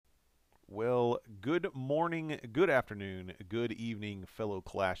Good morning, good afternoon, good evening, fellow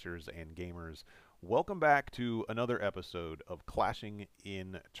clashers and gamers. Welcome back to another episode of Clashing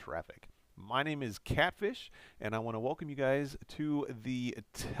in Traffic. My name is Catfish, and I want to welcome you guys to the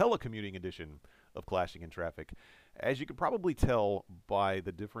telecommuting edition of Clashing in Traffic. As you can probably tell by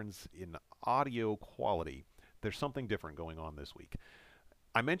the difference in audio quality, there's something different going on this week.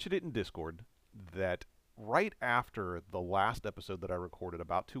 I mentioned it in Discord that right after the last episode that I recorded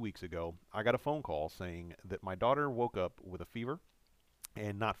about 2 weeks ago, I got a phone call saying that my daughter woke up with a fever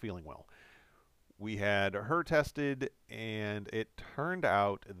and not feeling well. We had her tested, and it turned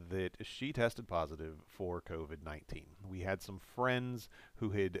out that she tested positive for COVID 19. We had some friends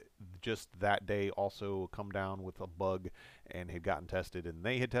who had just that day also come down with a bug and had gotten tested, and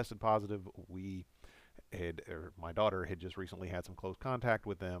they had tested positive. My daughter had just recently had some close contact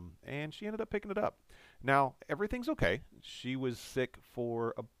with them, and she ended up picking it up. Now, everything's okay. She was sick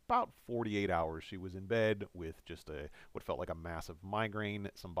for about 48 hours. She was in bed with just what felt like a massive migraine,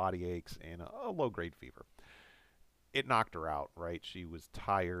 some body aches, and a low-grade fever. It knocked her out, right? She was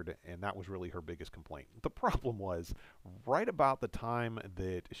tired, and that was really her biggest complaint. The problem was, right about the time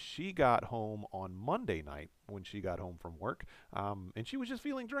that she got home on Monday night, when she got home from work, and she was just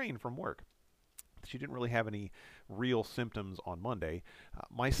feeling drained from work. She didn't really have any real symptoms on Monday.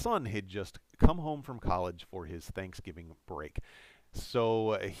 My son had just come home from college for his Thanksgiving break.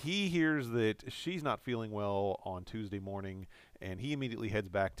 So he hears that she's not feeling well on Tuesday morning, and he immediately heads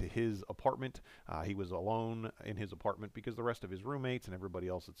back to his apartment. He was alone in his apartment because the rest of his roommates and everybody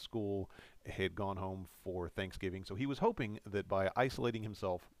else at school had gone home for Thanksgiving. So he was hoping that by isolating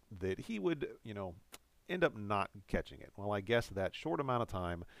himself, that he would, end up not catching it. Well, I guess that short amount of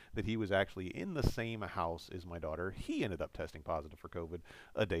time that he was actually in the same house as my daughter, he ended up testing positive for COVID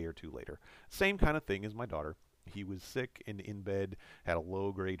a day or two later. Same kind of thing as my daughter. He was sick and in bed, had a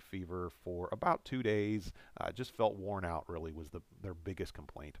low grade fever for about 2 days, just felt worn out, really, was their biggest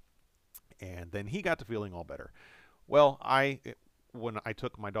complaint. And then he got to feeling all better. Well, when I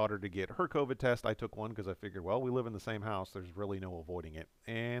took my daughter to get her COVID test, I took one because I figured, well, we live in the same house. There's really no avoiding it.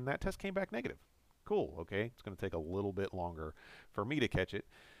 And that test came back negative. Cool, okay. It's going to take a little bit longer for me to catch it.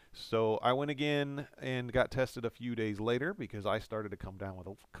 So I went again and got tested a few days later because I started to come down with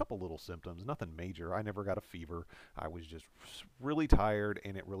a couple little symptoms. Nothing major. I never got a fever. I was just really tired,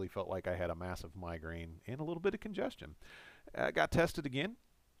 and it really felt like I had a massive migraine and a little bit of congestion. I got tested again,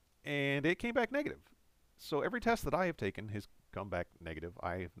 and it came back negative. So every test that I have taken has come back negative.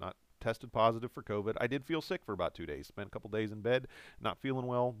 I have not tested positive for COVID. I did feel sick for about 2 days. Spent a couple days in bed, not feeling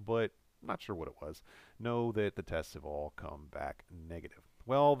well, but not sure what it was. Know that the tests have all come back negative.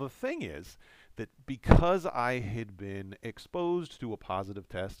 Well, the thing is that because I had been exposed to a positive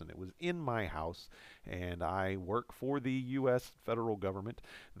test and it was in my house, and I work for the U.S. federal government,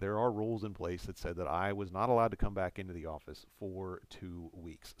 there are rules in place that said that I was not allowed to come back into the office for 2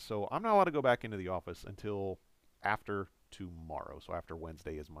 weeks. So I'm not allowed to go back into the office until after tomorrow. So after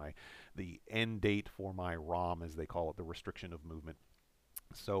Wednesday is the end date for my ROM, as they call it, the restriction of movement.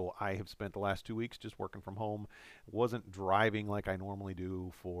 So I have spent the last 2 weeks just working from home. Wasn't driving like I normally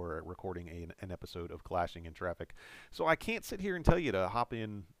do for recording an episode of Clashing in Traffic. So I can't sit here and tell you to hop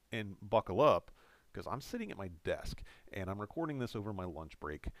in and buckle up because I'm sitting at my desk and I'm recording this over my lunch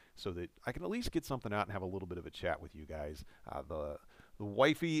break so that I can at least get something out and have a little bit of a chat with you guys. The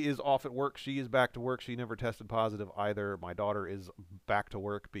wifey is off at work. She is back to work. She never tested positive either. My daughter is back to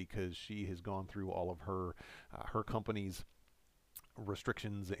work because she has gone through all of her company's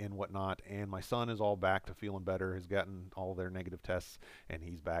restrictions and whatnot, and my son is all back to feeling better, has gotten all their negative tests, and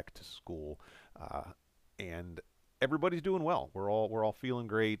he's back to school. And everybody's doing well. We're all feeling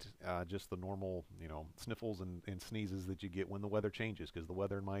great. Just the normal, sniffles and sneezes that you get when the weather changes, because the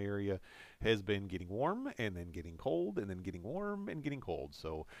weather in my area has been getting warm and then getting cold and then getting warm and getting cold.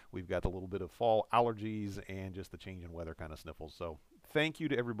 So we've got a little bit of fall allergies and just the change in weather kind of sniffles. So thank you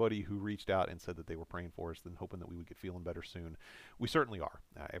to everybody who reached out and said that they were praying for us and hoping that we would get feeling better soon. We certainly are.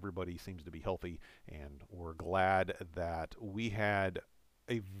 Everybody seems to be healthy, and we're glad that we had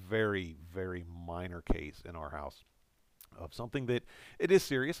a very, very minor case in our house of something that it is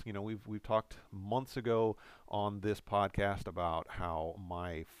serious. We've talked months ago on this podcast about how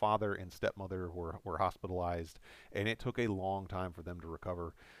my father and stepmother were hospitalized, and it took a long time for them to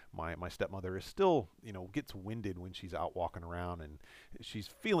recover. My stepmother is still, gets winded when she's out walking around, and she's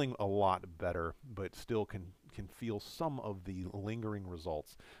feeling a lot better, but still can feel some of the lingering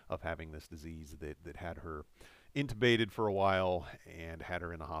results of having this disease that had her intubated for a while and had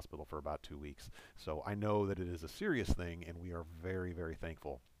her in the hospital for about 2 weeks. So I know that it is a serious thing, and we are very, very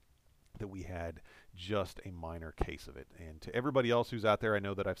thankful that we had just a minor case of it. And to everybody else who's out there, I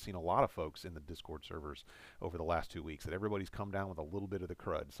know that I've seen a lot of folks in the Discord servers over the last 2 weeks that everybody's come down with a little bit of the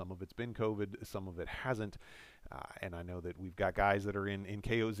crud. Some of it's been COVID, some of it hasn't. And I know that we've got guys that are in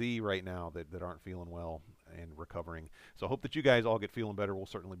KOZ right now that aren't feeling well and recovering. So I hope that you guys all get feeling better. We'll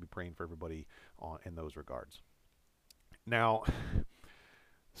certainly be praying for everybody in those regards. Now,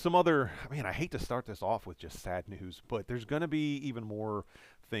 some other, man, I hate to start this off with just sad news, but there's going to be even more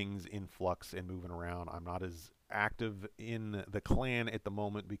things in flux and moving around. I'm not as active in the clan at the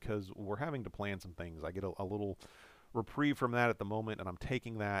moment because we're having to plan some things. I get a little reprieve from that at the moment, and I'm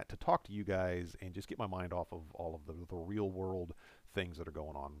taking that to talk to you guys and just get my mind off of all of the real world things that are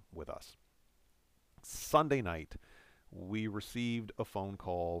going on with us. Sunday night, we received a phone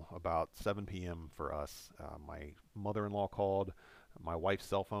call about 7 p.m. for us. My mother-in-law called my wife's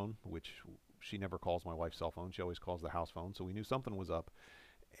cell phone, which she never calls my wife's cell phone. She always calls the house phone. So we knew something was up.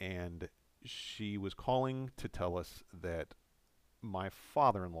 And she was calling to tell us that my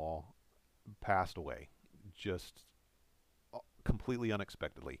father-in-law passed away just completely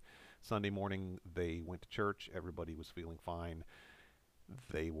unexpectedly. Sunday morning, they went to church. Everybody was feeling fine.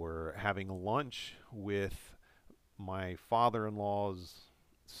 They were having lunch with my father-in-law's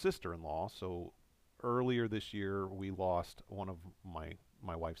sister-in-law. So earlier this year, we lost one of my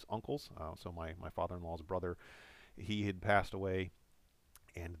wife's uncles. So my father-in-law's brother, he had passed away,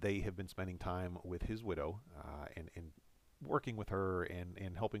 and they have been spending time with his widow and working with her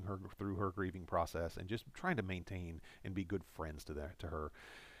and helping her through her grieving process and just trying to maintain and be good friends to her.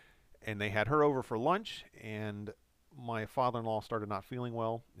 And they had her over for lunch, and my father-in-law started not feeling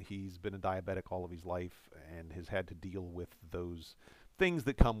well. He's been a diabetic all of his life and has had to deal with those things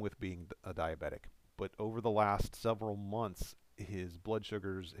that come with being a diabetic. But over the last several months, his blood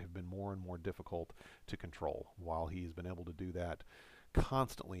sugars have been more and more difficult to control. While he's been able to do that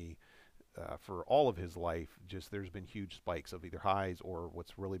constantly for all of his life, just there's been huge spikes of either highs or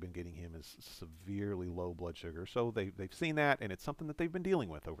what's really been getting him is severely low blood sugar. So they've seen that, and it's something that they've been dealing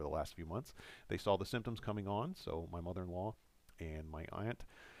with over the last few months. They saw the symptoms coming on, so my mother-in-law and my aunt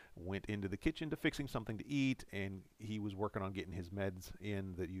went into the kitchen to fixing something to eat, and he was working on getting his meds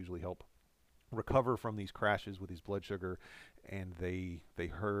in that usually help recover from these crashes with his blood sugar. And they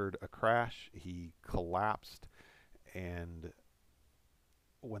heard a crash. He collapsed, and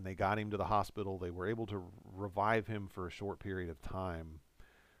when they got him to the hospital, they were able to revive him for a short period of time,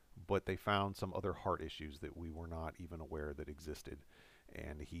 but they found some other heart issues that we were not even aware that existed,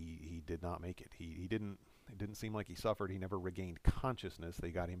 and he did not make it. He didn't. It didn't seem like he suffered. He never regained consciousness. They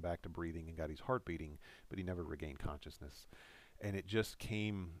got him back to breathing and got his heart beating, but he never regained consciousness. And it just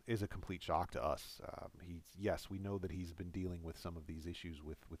came as a complete shock to us. Yes, we know that he's been dealing with some of these issues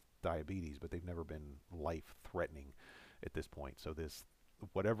with diabetes, but they've never been life-threatening at this point. So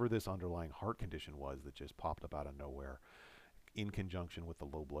whatever this underlying heart condition was that just popped up out of nowhere, in conjunction with the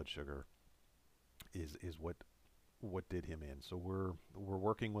low blood sugar, is what did him in. So we're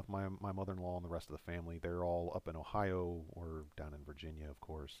working with my mother-in-law and the rest of the family. They're all up in Ohio. We're down in Virginia, of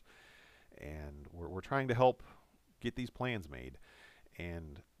course, and we're trying to help get these plans made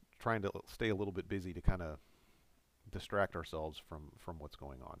and trying to stay a little bit busy to kind of distract ourselves from what's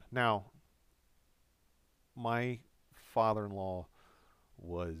going on. Now, my father-in-law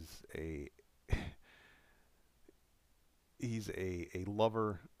was he's a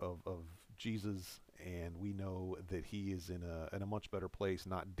lover of Jesus, and we know that he is in a much better place,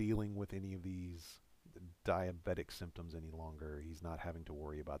 not dealing with any of these diabetic symptoms any longer. He's not having to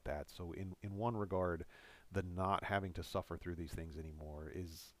worry about that. So in one regard, the not having to suffer through these things anymore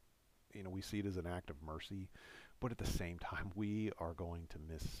is, we see it as an act of mercy, but at the same time, we are going to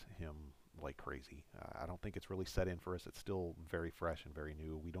miss him like crazy. I don't think it's really set in for us. It's still very fresh and very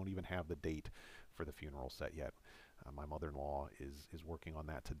new. We don't even have the date for the funeral set yet. My mother-in-law is working on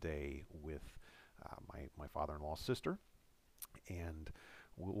that today with my father-in-law's sister, and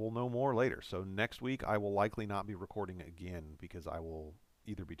we'll know more later. So next week, I will likely not be recording again because I will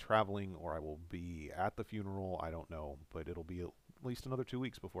either be traveling or I will be at the funeral. I don't know, but it'll be at least another 2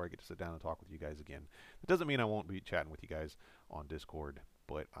 weeks before I get to sit down and talk with you guys again. It doesn't mean I won't be chatting with you guys on Discord,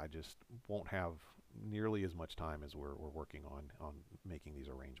 but I just won't have nearly as much time as we're working on making these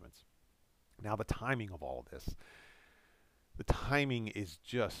arrangements. Now, the timing of all of this. The timing is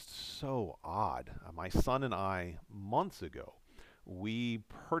just so odd. My son and I, months ago, we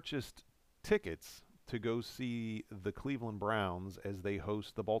purchased tickets to go see the Cleveland Browns as they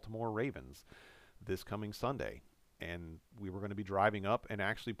host the Baltimore Ravens this coming Sunday. And we were going to be driving up, and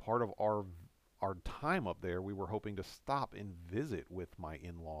actually part of our time up there, we were hoping to stop and visit with my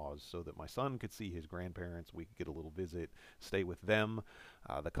in-laws so that my son could see his grandparents. We could get a little visit, stay with them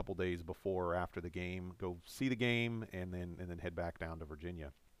the couple days before or after the game, go see the game, and then head back down to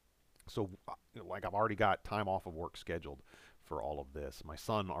Virginia. So, like, I've already got time off of work scheduled for all of this. My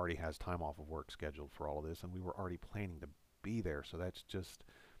son already has time off of work scheduled for all of this, and we were already planning to be there. So that's just,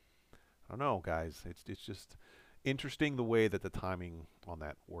 I don't know, guys. It's just interesting the way that the timing on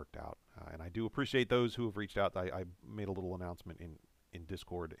that worked out. And I do appreciate those who have reached out. I made a little announcement in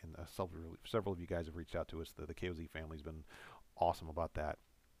Discord, and several of you guys have reached out to us. The KOZ family's been awesome about that,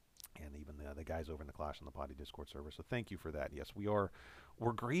 and even the guys over in the Clash on the Potty Discord server. So thank you for that. Yes,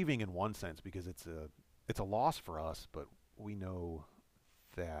 we're grieving in one sense because it's a loss for us, but we know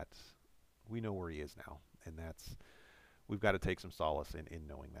that we know where he is now, and that's we've got to take some solace in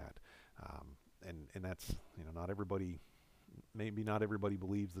knowing that. And that's, not everybody, maybe not everybody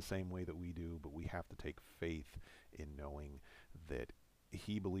believes the same way that we do, but we have to take faith in knowing that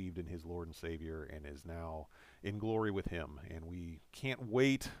he believed in his Lord and Savior and is now in glory with him. And we can't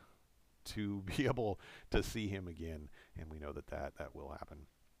wait to be able to see him again, and we know that will happen.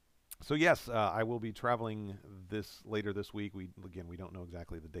 So yes, I will be traveling later this week. We don't know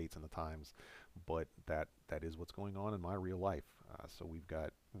exactly the dates and the times, but that is what's going on in my real life. So we've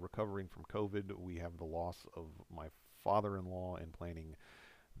got recovering from COVID. We have the loss of my father-in-law and planning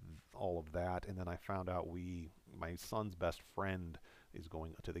all of that. And then I found out my son's best friend is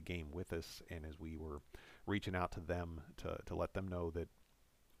going to the game with us. And as we were reaching out to them to let them know that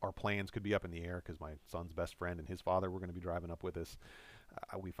our plans could be up in the air because my son's best friend and his father were going to be driving up with us,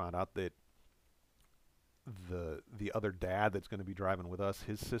 we found out that the other dad that's going to be driving with us,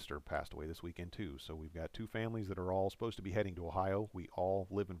 his sister passed away this weekend too. So we've got two families that are all supposed to be heading to Ohio. We all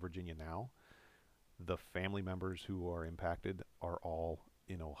live in Virginia now. The family members who are impacted are all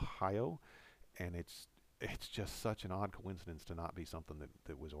in Ohio, and it's just such an odd coincidence to not be something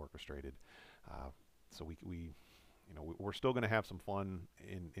that was orchestrated. So we're still going to have some fun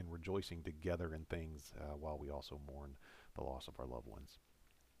in rejoicing together in things while we also mourn the loss of our loved ones.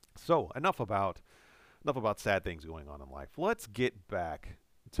 So enough about sad things going on in life. Let's get back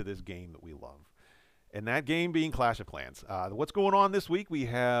to this game that we love. And that game being Clash of Clans. What's going on this week? We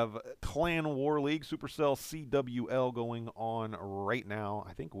have Clan War League, Supercell CWL going on right now.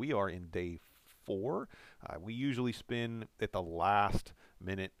 I think we are in day 4. We usually spin at the last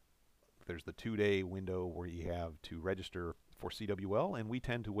minute. There's the 2-day window where you have to register for CWL, and we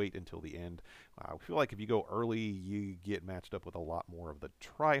tend to wait until the end. I feel like if you go early, you get matched up with a lot more of the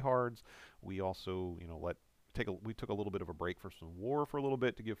tryhards. We also, we took a little bit of a break for some war for a little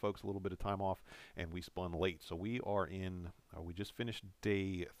bit to give folks a little bit of time off, and we spun late. So we are we just finished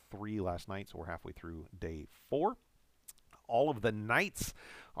day 3 last night, so we're halfway through day 4. All of the knights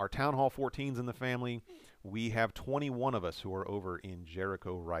are Town Hall 14s in the family. We have 21 of us who are over in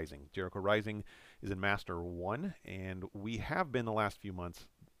Jericho Rising. Jericho Rising is in Master 1, and we have been the last few months,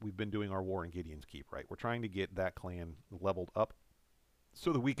 we've been doing our war in Gideon's Keep, right? We're trying to get that clan leveled up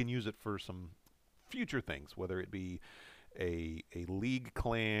so that we can use it for some future things, whether it be a league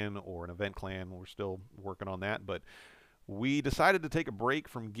clan or an event clan. We're still working on that, but we decided to take a break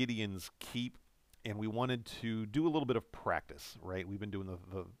from Gideon's Keep, and we wanted to do a little bit of practice, right? We've been doing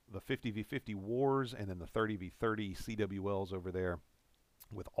the 50v50 wars and then the 30v30 CWLs over there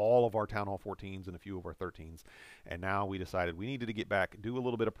with all of our Town Hall 14s and a few of our 13s. And now we decided we needed to get back, do a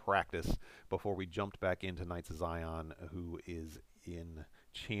little bit of practice before we jumped back into Knights of Zion, who is in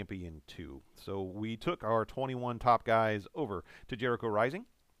Champion 2. So we took our 21 top guys over to Jericho Rising,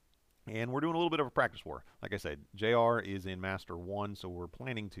 and we're doing a little bit of a practice war. Like I said, JR is in Master 1, so we're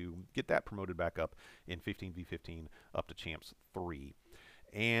planning to get that promoted back up in 15v15 up to Champs 3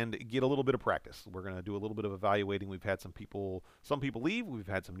 and get a little bit of practice. We're going to do a little bit of evaluating. We've had some people leave. We've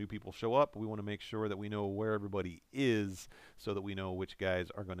had some new people show up. We want to make sure that we know where everybody is so that we know which guys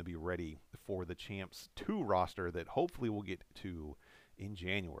are going to be ready for the Champs 2 roster that hopefully we'll get to in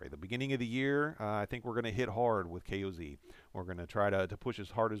January. The beginning of the year, I think we're going to hit hard with KOZ. We're going to try to push as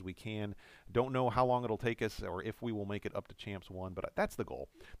hard as we can. Don't know how long it'll take us or if we will make it up to Champs 1, but that's the goal.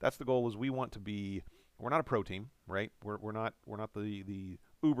 That's the goal. Is we want to be, we're not a pro team, right? We're not the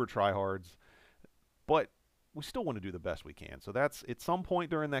uber tryhards, but we still want to do the best we can. So that's at some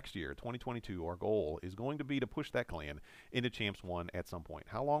point during next year, 2022, our goal is going to be to push that clan into Champs 1 at some point.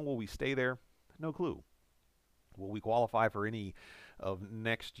 How long will we stay there? No clue. Will we qualify for any of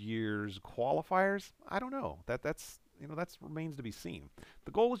next year's qualifiers? I don't know. That remains to be seen.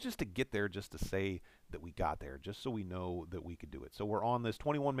 The goal is just to get there, just to say that we got there, just so we know that we could do it. So we're on this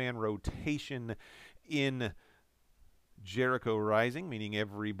 21-man rotation in Jericho Rising, meaning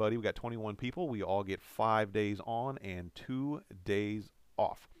everybody, we got 21 people, we all get 5 days on and 2 days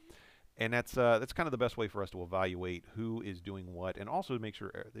off. And that's kind of the best way for us to evaluate who is doing what, and also to make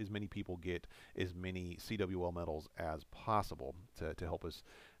sure as many people get as many CWL medals as possible to help us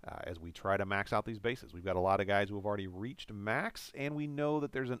as we try to max out these bases. We've got a lot of guys who have already reached max, and we know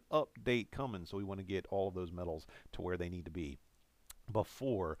that there's an update coming, so we want to get all of those medals to where they need to be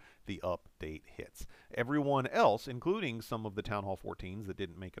before the update hits. Everyone else, including some of the Town Hall 14s that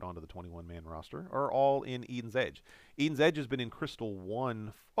didn't make it onto the 21-man roster, are all in Eden's Edge. Eden's Edge has been in Crystal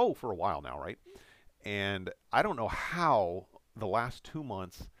 1, for a while now, right? And I don't know how the last 2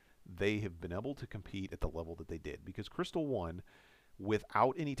 months they have been able to compete at the level that they did, because Crystal 1,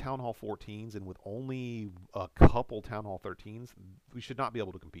 without any Town Hall 14s and with only a couple Town Hall 13s, we should not be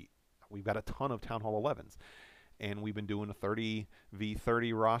able to compete. We've got a ton of Town Hall 11s. And we've been doing a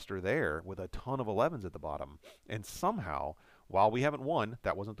 30v30 roster there with a ton of 11s at the bottom. And somehow, while we haven't won,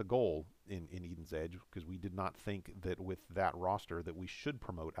 that wasn't the goal in Eden's Edge, because we did not think that with that roster that we should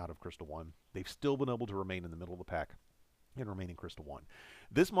promote out of Crystal 1. They've still been able to remain in the middle of the pack and remain in Crystal 1.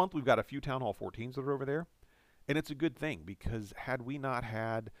 This month, we've got a few Town Hall 14s that are over there. And it's a good thing, because had we not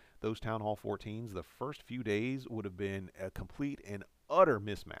had those Town Hall 14s, the first few days would have been a complete and utter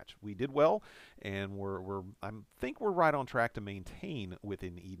mismatch. We did well, and I think we're right on track to maintain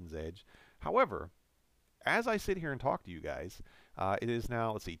within Eden's Edge. However, as I sit here and talk to you guys, it is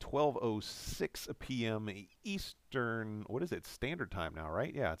now, let's see, 12:06 p.m. Eastern, what is it, Standard Time now,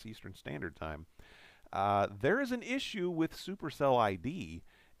 right? Yeah, it's Eastern Standard Time. There is an issue with Supercell ID,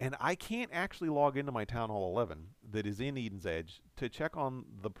 and I can't actually log into my Town Hall 11 that is in Eden's Edge to check on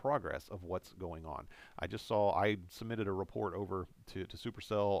the progress of what's going on. I submitted a report over to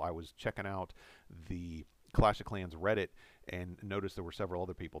Supercell. I was checking out the Clash of Clans Reddit and noticed there were several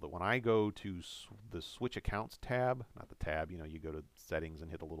other people that when I go to the Switch Accounts tab, not the tab, you go to settings and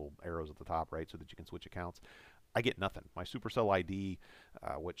hit the little arrows at the top, right, so that you can switch accounts. I get nothing. My Supercell ID,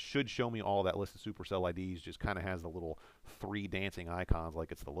 what should show me all that list of Supercell IDs, just kind of has the little 3 dancing icons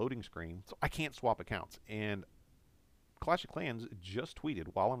like it's the loading screen. So I can't swap accounts. And Clash of Clans just tweeted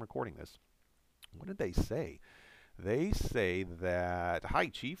while I'm recording this. What did they say? They say that, "Hi,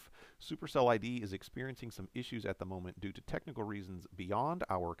 Chief. Supercell ID is experiencing some issues at the moment due to technical reasons beyond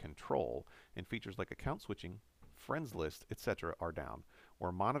our control, and features like account switching, friends list, etc. are down.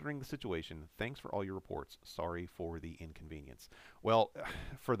 We're monitoring the situation. Thanks for all your reports. Sorry for the inconvenience." Well,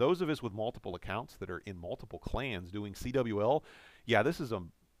 for those of us with multiple accounts that are in multiple clans doing CWL, yeah, this is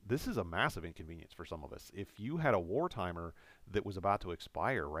a massive inconvenience for some of us. If you had a war timer that was about to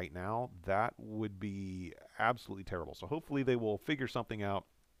expire right now, that would be absolutely terrible. So hopefully they will figure something out.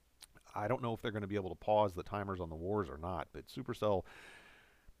 I don't know if they're going to be able to pause the timers on the wars or not, but Supercell,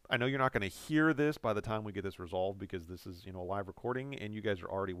 I know you're not going to hear this by the time we get this resolved, because this is, a live recording, and you guys are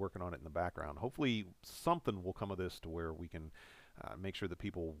already working on it in the background. Hopefully something will come of this to where we can make sure that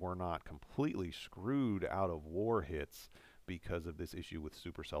people were not completely screwed out of war hits because of this issue with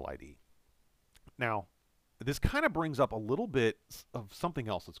Supercell ID. Now, this kind of brings up a little bit of something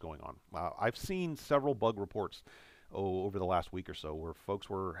else that's going on. I've seen several bug reports over the last week or so where folks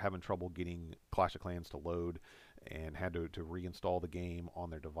were having trouble getting Clash of Clans to load and had to reinstall the game on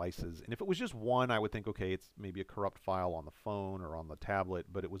their devices. And if it was just one, I would think, okay, it's maybe a corrupt file on the phone or on the tablet,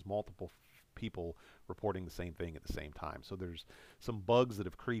 but it was multiple people reporting the same thing at the same time. So there's some bugs that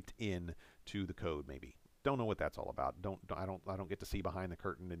have creeped in to the code maybe. Don't know what that's all about. I don't get to see behind the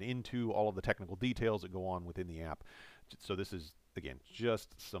curtain and into all of the technical details that go on within the app. So this is, again,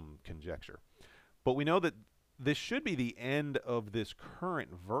 just some conjecture. But we know that this should be the end of this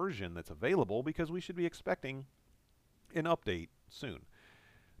current version that's available, because we should be expecting an update soon.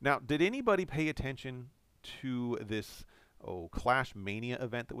 Now, did anybody pay attention to this Clash Mania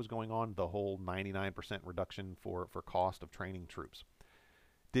event that was going on, the whole 99% reduction for cost of training troops?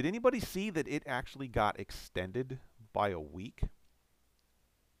 Did anybody see that it actually got extended by a week?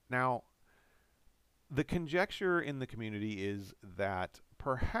 Now, the conjecture in the community is that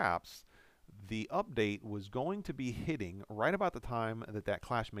perhaps the update was going to be hitting right about the time that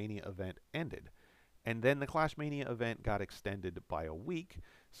Clash Mania event ended. And then the Clash Mania event got extended by a week,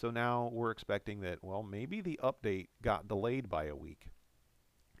 so now we're expecting that, well, maybe the update got delayed by a week,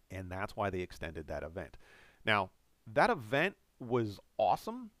 and that's why they extended that event. Now, that event was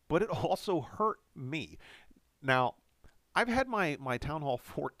awesome, but it also hurt me. Now, I've had my Town Hall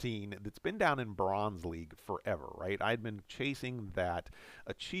 14 that's been down in Bronze League forever, right? I'd been chasing that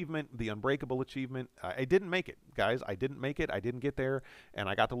achievement, the Unbreakable achievement. I didn't make it, guys. I didn't make it. I didn't get there. And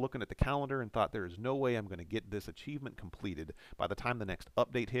I got to looking at the calendar and thought there is no way I'm going to get this achievement completed by the time the next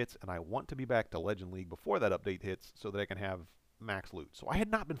update hits. And I want to be back to Legend League before that update hits so that I can have max loot. So I had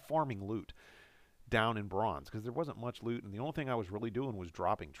not been farming loot down in bronze because there wasn't much loot, and the only thing I was really doing was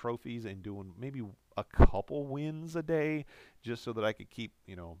dropping trophies and doing maybe a couple wins a day just so that I could keep,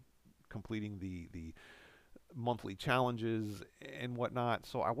 completing the monthly challenges and whatnot.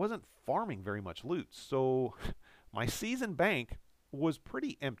 So I wasn't farming very much loot. So my season bank was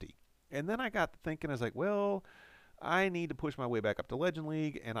pretty empty. And then I got thinking, I was like, well, I need to push my way back up to Legend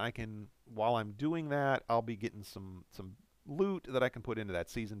League, and I can, while I'm doing that, I'll be getting some loot that I can put into that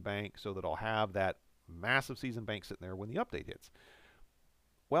season bank so that I'll have that massive season bank sitting there when the update hits.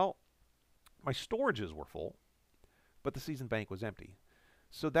 Well, my storages were full, but the season bank was empty.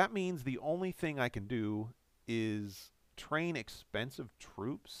 So that means the only thing I can do is train expensive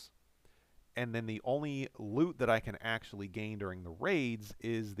troops, and then the only loot that I can actually gain during the raids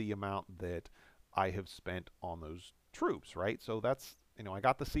is the amount that I have spent on those troops, right? So that's, I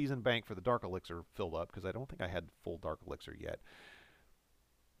got the season bank for the Dark Elixir filled up because I don't think I had full Dark Elixir yet.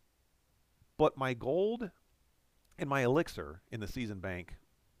 But my gold and my elixir in the season bank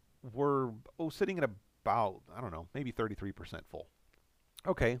were sitting at about, I don't know, maybe 33% full.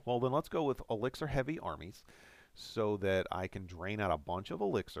 Okay, well then let's go with elixir heavy armies so that I can drain out a bunch of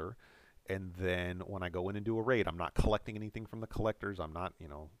elixir, and then when I go in and do a raid, I'm not collecting anything from the collectors. I'm not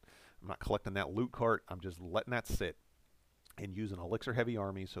collecting that loot cart. I'm just letting that sit and use an elixir heavy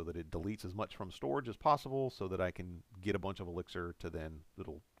army so that it deletes as much from storage as possible so that I can get a bunch of elixir to then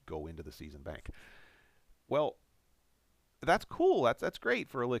it'll go into the season bank. Well, that's cool. That's great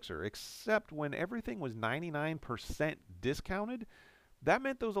for elixir, except when everything was 99% discounted, that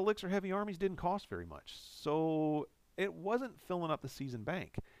meant those elixir heavy armies didn't cost very much. So it wasn't filling up the season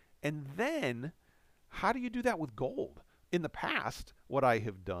bank. And then how do you do that with gold? In the past, what I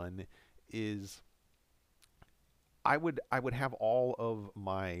have done is I would have all of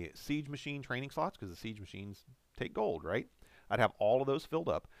my siege machine training slots because the siege machines take gold, right? I'd have all of those filled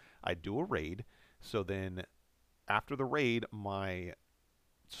up. I'd do a raid. So then after the raid, my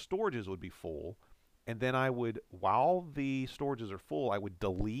storages would be full. And then I would, while the storages are full, I would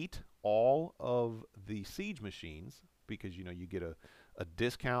delete all of the siege machines because, you get a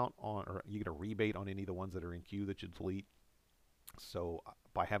discount on, or you get a rebate on any of the ones that are in queue that you delete. So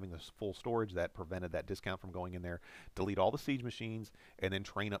by having this full storage, that prevented that discount from going in there. Delete all the siege machines and then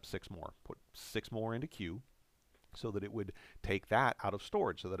train up 6 more. Put 6 more into queue so that it would take that out of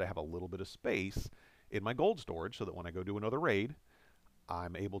storage so that I have a little bit of space in my gold storage so that when I go do another raid,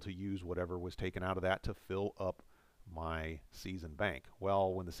 I'm able to use whatever was taken out of that to fill up my season bank.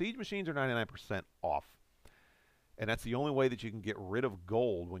 Well, when the siege machines are 99% off, and that's the only way that you can get rid of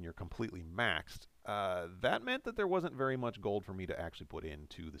gold when you're completely maxed, that meant that there wasn't very much gold for me to actually put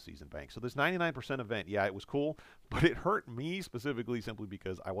into the season bank. So this 99% event, yeah, it was cool, but it hurt me specifically simply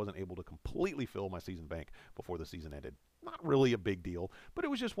because I wasn't able to completely fill my season bank before the season ended. Not really a big deal, but it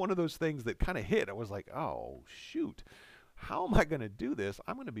was just one of those things that kind of hit. I was like, oh, shoot. How am I going to do this?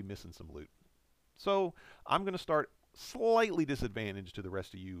 I'm going to be missing some loot. So I'm going to start slightly disadvantaged to the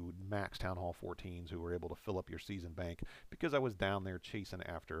rest of you max Town Hall 14s who were able to fill up your season bank because I was down there chasing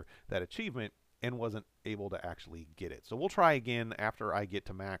after that achievement and wasn't able to actually get it. So we'll try again after I get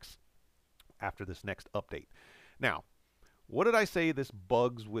to max after this next update. Now, what did I say this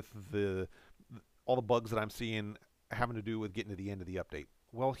bugs with all the bugs that I'm seeing having to do with getting to the end of the update?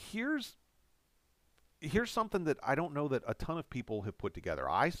 Well, here's something that I don't know that a ton of people have put together.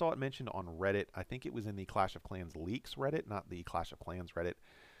 I saw it mentioned on Reddit. I think it was in the Clash of Clans leaks Reddit, not the Clash of Clans Reddit.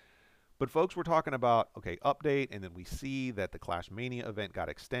 But folks were talking about, okay, update, and then we see that the Clash Mania event got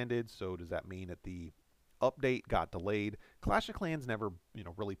extended. So does that mean that the update got delayed? Clash of Clans never,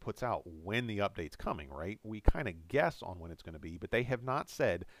 really puts out when the update's coming, right? We kind of guess on when it's going to be, but they have not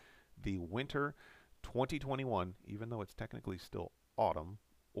said the winter 2021, even though it's technically still autumn,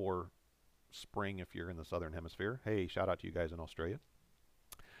 or spring if you're in the southern hemisphere. Hey, shout out to you guys in Australia.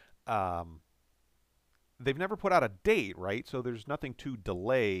 They've never put out a date, right? So there's nothing to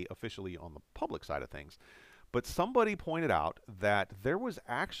delay officially on the public side of things. But somebody pointed out that there was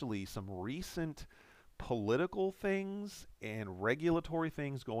actually some recent political things and regulatory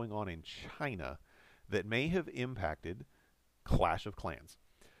things going on in China that may have impacted Clash of Clans.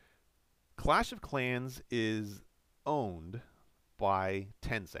 Clash of Clans is owned by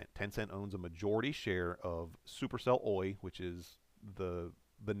Tencent. Tencent owns a majority share of Supercell Oi, which is the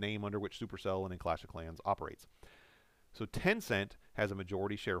name under which Supercell and in Clash of Clans operates. So Tencent has a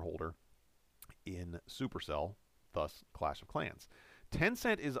majority shareholder in Supercell, thus Clash of Clans.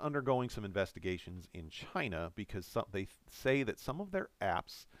 Tencent is undergoing some investigations in China because they say that some of their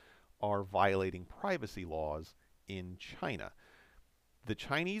apps are violating privacy laws in China. The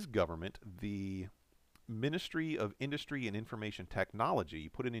Chinese government, the Ministry of Industry and Information Technology,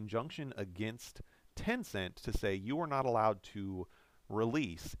 put an injunction against Tencent to say you are not allowed to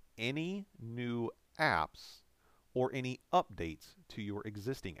release any new apps or any updates to your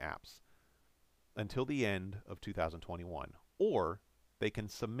existing apps until the end of 2021. Or they can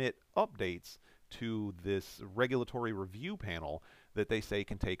submit updates to this regulatory review panel that they say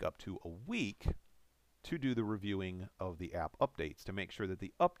can take up to a week to do the reviewing of the app updates to make sure that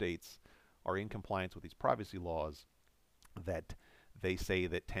the updates are in compliance with these privacy laws that they say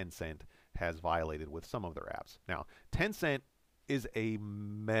that Tencent has violated with some of their apps. Now, Tencent is a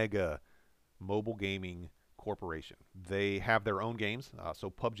mega mobile gaming corporation. They have their own games. So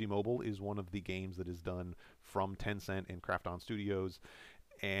PUBG Mobile is one of the games that is done from Tencent and Krafton Studios,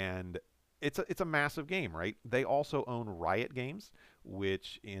 and it's a massive game, right? They also own Riot Games,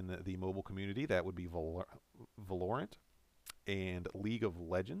 which in the mobile community that would be Valorant and League of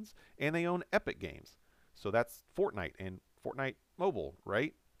Legends, and they own Epic Games. So that's Fortnite and Fortnite Mobile,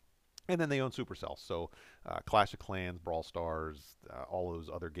 right? And then they own Supercell. So Clash of Clans, Brawl Stars, all those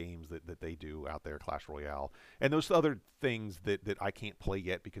other games that they do out there, Clash Royale. And those other things that I can't play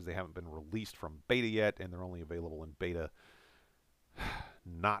yet because they haven't been released from beta yet, and they're only available in beta,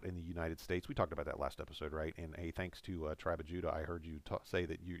 not in the United States. We talked about that last episode, right? And hey, thanks to Tribe of Judah, I heard you say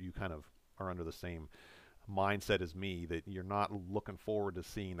that you kind of are under the same mindset as me, that you're not looking forward to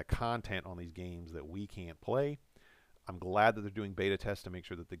seeing the content on these games that we can't play. I'm glad that they're doing beta tests to make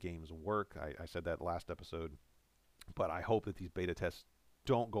sure that the games work. I said that last episode, but I hope that these beta tests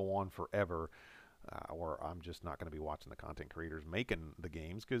don't go on forever, or I'm just not going to be watching the content creators making the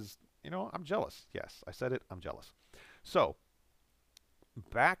games because, I'm jealous. Yes, I said it. I'm jealous. So,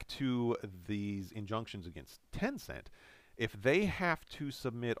 back to these injunctions against Tencent. If they have to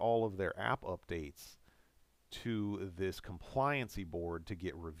submit all of their app updates to this compliancy board to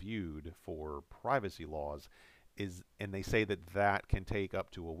get reviewed for privacy laws, and they say that can take up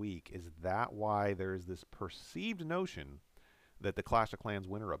to a week, is that why there's this perceived notion that the Clash of Clans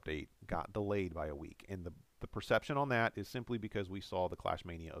winter update got delayed by a week? And the perception on that is simply because we saw the Clash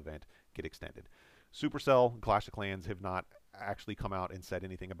Mania event get extended. Supercell and Clash of Clans have not actually come out and said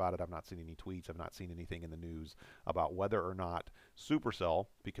anything about it. I've not seen any tweets. I've not seen anything in the news about whether or not Supercell,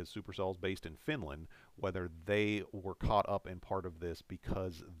 because Supercell is based in Finland, whether they were caught up in part of this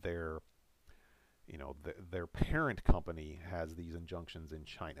because their parent company has these injunctions in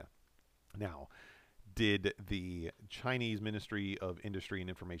China. Now, did the Chinese Ministry of Industry and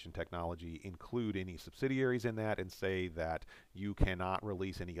Information Technology include any subsidiaries in that and say that you cannot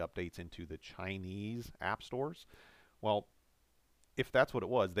release any updates into the Chinese app stores? Well, if that's what it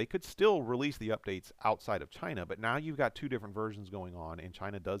was, they could still release the updates outside of China, but now you've got two different versions going on, and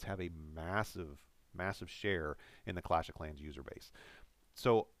China does have a massive share in the Clash of Clans user base.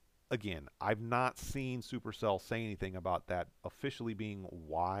 So again, I've not seen Supercell say anything about that officially being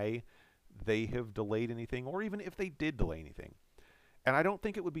why they have delayed anything, or even if they did delay anything. And I don't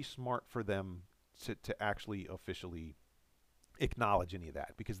think it would be smart for them to actually officially acknowledge any of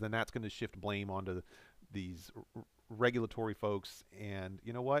that, because then that's going to shift blame onto these regulatory folks. And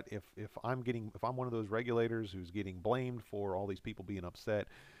you know what? If I'm one of those regulators who's getting blamed for all these people being upset,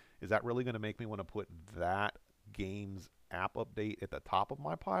 is that really going to make me want to put that game's app update at the top of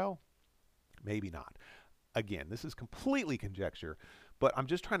my pile? Maybe not. Again, this is completely conjecture, but I'm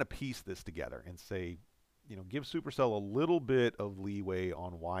just trying to piece this together and say, give Supercell a little bit of leeway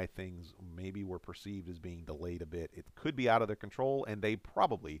on why things maybe were perceived as being delayed a bit. It could be out of their control, and they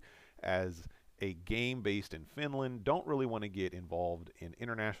probably, as a game based in Finland, don't really want to get involved in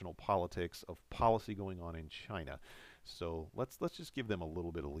international politics of policy going on in China. So let's just give them a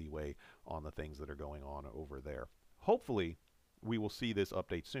little bit of leeway on the things that are going on over there. Hopefully, we will see this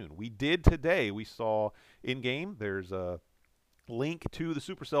update soon. We did today. We saw in-game, there's a link to the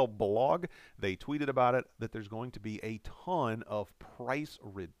Supercell blog. They tweeted about it, that there's going to be a ton of price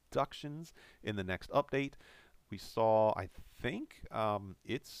reductions in the next update. We saw, I think,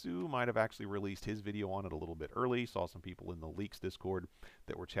 Itsu might have actually released his video on it a little bit early. Saw some people in the Leaks Discord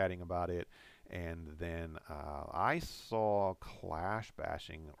that were chatting about it. And then I saw Clash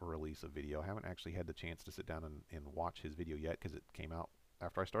Bashing release a video. I haven't actually had the chance to sit down and watch his video yet because it came out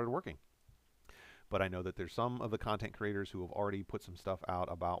after I started working. But I know that there's some of the content creators who have already put some stuff out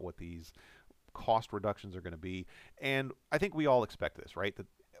about what these cost reductions are going to be. And I think we all expect this, right? That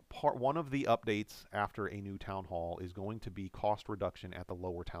one of the updates after a new town hall is going to be cost reduction at the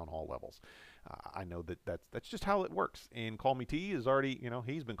lower town hall levels. I know that's just how it works. And Call Me T is already,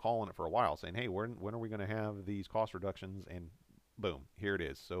 he's been calling it for a while, saying, "Hey, when are we going to have these cost reductions?" And boom, here it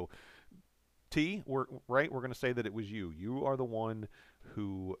is. So T, we're right. We're going to say that it was you. You are the one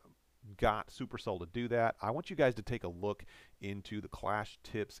who got Supercell to do that. I want you guys to take a look into the Clash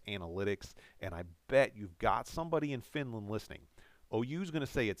Tips analytics, and I bet you've got somebody in Finland listening. OU's going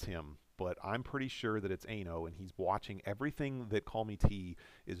to say it's him, but I'm pretty sure that it's Ano, and he's watching everything that Call Me T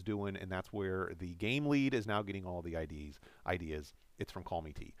is doing, and that's where the game lead is now getting all the ideas. It's from Call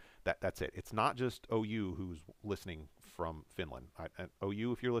Me T. That's it. It's not just OU who's listening from Finland.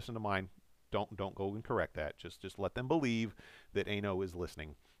 OU, if you're listening to mine, don't go and correct that. Just let them believe that Ano is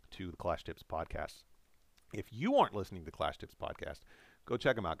listening to the Clash Tips podcast. If you aren't listening to the Clash Tips podcast, go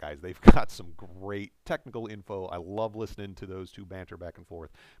check them out, guys. They've got some great technical info. I love listening to those two banter back and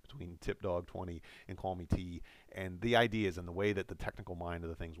forth between TipDog20 and Call Me T, and the ideas and the way that the technical mind of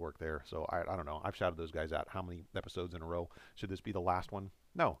the things work there. So I don't know. I've shouted those guys out how many episodes in a row. Should this be the last one?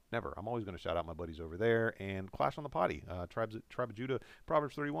 No, never. I'm always going to shout out my buddies over there and Clash on the Potty, Tribe of Judah,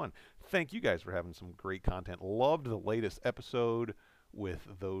 Proverbs 31. Thank you guys for having some great content. Loved the latest episode with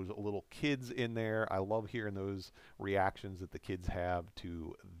those little kids in there. I love hearing those reactions that the kids have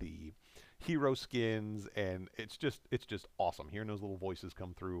to the hero skins, and it's just awesome hearing those little voices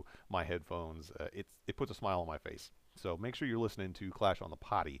come through my headphones. It puts a smile on my face. So make sure you're listening to Clash on the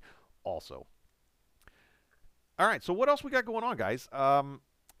Potty also. All right, so what else we got going on, guys?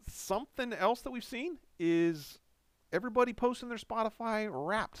 Something else that we've seen is everybody posting their Spotify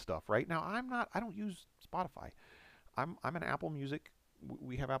Wrapped stuff. Right now, I don't use Spotify. I'm an Apple Music.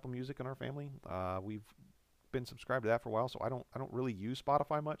 We have Apple Music in our family. We've been subscribed to that for a while, so I don't really use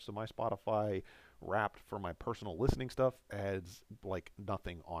Spotify much. So my Spotify Wrapped for my personal listening stuff adds like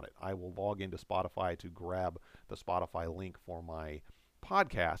nothing on it. I will log into Spotify to grab the Spotify link for my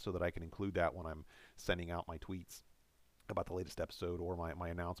podcast so that I can include that when I'm sending out my tweets about the latest episode or my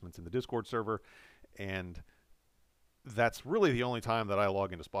announcements in the Discord server. And that's really the only time that I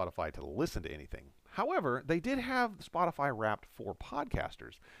log into Spotify to listen to anything. However, they did have Spotify Wrapped for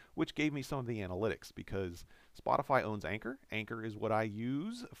podcasters, which gave me some of the analytics because Spotify owns Anchor. Anchor is what I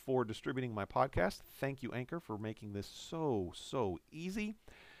use for distributing my podcast. Thank you, Anchor, for making this so easy.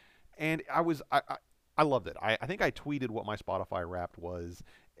 And I loved it. I think I tweeted what my Spotify Wrapped was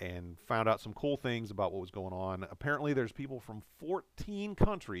and found out some cool things about what was going on. Apparently, there's people from 14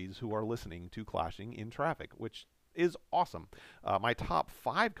 countries who are listening to Clashing in Traffic, which is awesome. My top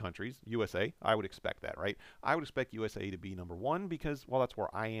 5 countries, USA, I would expect that, right? I would expect USA to be number 1 because, well, that's where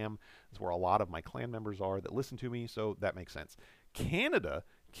I am. That's where a lot of my clan members are that listen to me, so that makes sense. Canada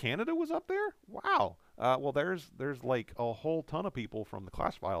was up there? Wow. Well, there's like a whole ton of people from the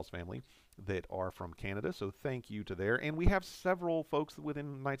Clash Files family that are from Canada, so thank you to there. And we have several folks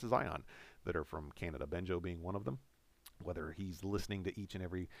within Knights of Zion that are from Canada, Benjo being one of them. Whether he's listening to each and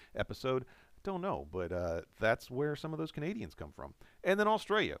every episode, don't know, but that's where some of those Canadians come from. And then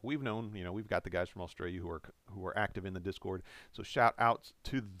Australia, we've known, we've got the guys from Australia who are active in the Discord. So shout outs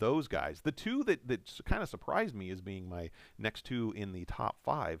to those guys. The two that kind of surprised me as being my next two in the top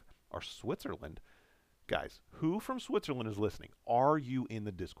 5 are Switzerland. Guys, who from Switzerland is listening? Are you in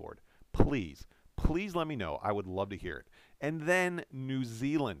the Discord? Please let me know. I would love to hear it. And then New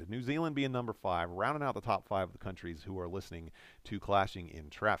Zealand. New Zealand being number 5, rounding out the top 5 of the countries who are listening to Clashing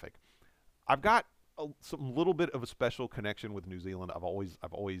in Traffic. I've got some little bit of a special connection with New Zealand. I've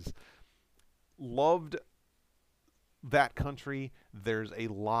always loved that country. There's a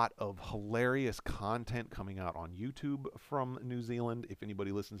lot of hilarious content coming out on YouTube from New Zealand. If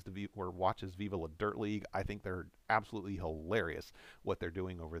anybody listens to or watches Viva La Dirt League, I think they're absolutely hilarious what they're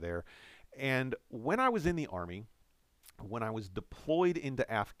doing over there. And when I was in the Army, when I was deployed into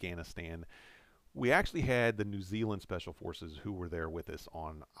Afghanistan, we actually had the New Zealand Special Forces who were there with us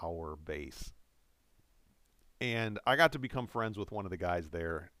on our base. And I got to become friends with one of the guys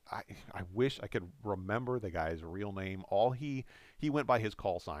there. I wish I could remember the guy's real name. He went by his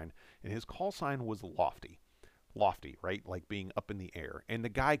call sign, and his call sign was Lofty. Lofty, right? Like being up in the air. And the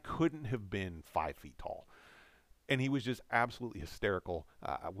guy couldn't have been 5 feet tall. And he was just absolutely hysterical.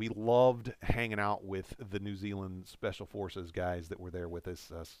 We loved hanging out with the New Zealand Special Forces guys that were there with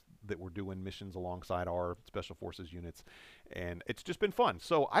us, that were doing missions alongside our Special Forces units. And it's just been fun.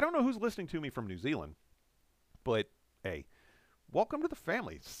 So I don't know who's listening to me from New Zealand, but hey, welcome to the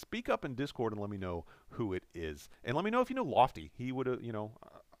family. Speak up in Discord and let me know who it is. And let me know if you know Lofty. He would have,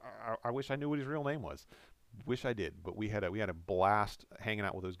 I wish I knew what his real name was. Wish I did, but we had a blast hanging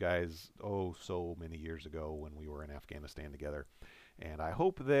out with those guys so many years ago when we were in Afghanistan together, and I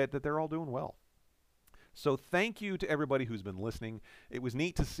hope that they're all doing well. So thank you to everybody who's been listening. It was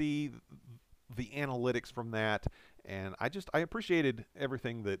neat to see the analytics from that, and I appreciated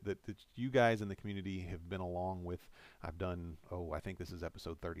everything that you guys in the community have been along with. I've done, I think this is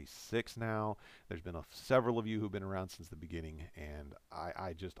episode 36 now. There's been several of you who've been around since the beginning, and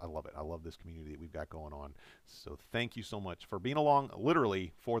I love it. I love this community that we've got going on. So thank you so much for being along,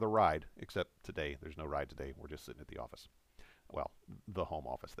 literally for the ride, except today. There's no ride today. We're just sitting at the office. Well, the home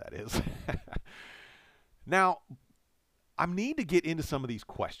office, that is. Now, I need to get into some of these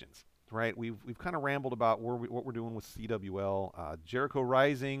questions, right? We've kind of rambled about what we're doing with CWL. Jericho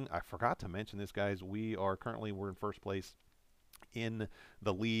Rising, I forgot to mention this, guys. We're in first place in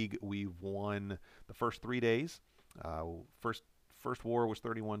the league. We've won the first 3 days. First war was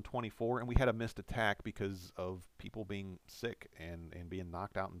 31-24, and we had a missed attack because of people being sick and being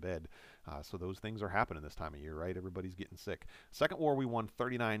knocked out in bed. So those things are happening this time of year, right? Everybody's getting sick. Second war, we won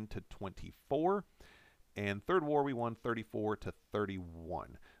 39-24. And third war, we won 34-31.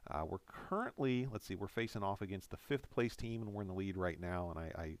 We're currently, we're facing off against the 5th place team, and we're in the lead right now, and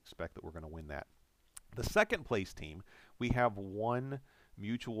I expect that we're going to win that. The 2nd place team, we have one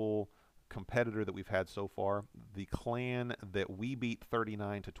mutual competitor that we've had so far. The clan that we beat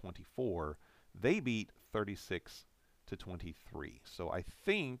 39-24, they beat 36-23. So I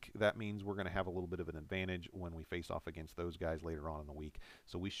think that means we're going to have a little bit of an advantage when we face off against those guys later on in the week.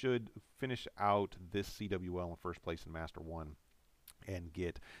 So we should finish out this CWL in first place in Master 1 and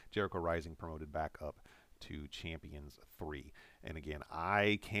get Jericho Rising promoted back up to Champions 3. And again,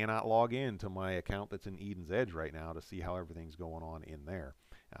 I cannot log in to my account that's in Eden's Edge right now to see how everything's going on in there.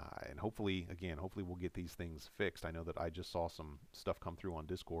 And hopefully we'll get these things fixed. I know that I just saw some stuff come through on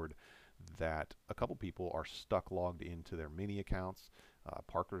Discord that a couple people are stuck logged into their mini accounts.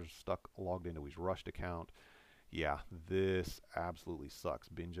 Parker's stuck logged into his Rushed account. Yeah, this absolutely sucks.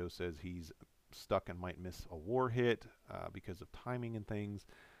 Binjo says he's stuck and might miss a war hit because of timing and things.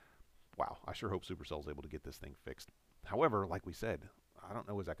 Wow, I sure hope Supercell's able to get this thing fixed. However, like we said, I don't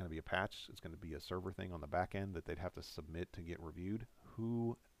know, is that going to be a patch? It's going to be a server thing on the back end that they'd have to submit to get reviewed?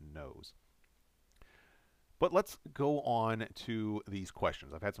 Who knows? But let's go on to these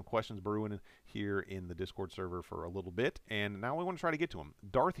questions. I've had some questions brewing here in the Discord server for a little bit, and now we want to try to get to them.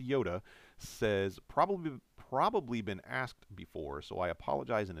 Darth Yoda says, probably been asked before, so I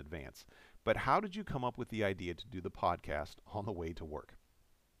apologize in advance. But how did you come up with the idea to do the podcast on the way to work?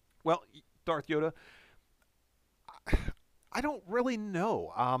 Well, Darth Yoda, I don't really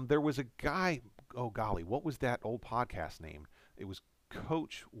know. There was a guy, oh golly, what was that old podcast name? It was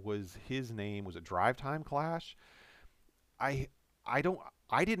Coach was his name. Was it Drive Time Clash? I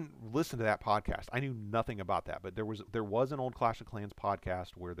didn't listen to that podcast. I knew nothing about that. But there was an old Clash of Clans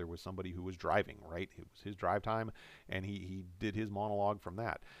podcast where there was somebody who was driving, right? It was his drive time, and he did his monologue from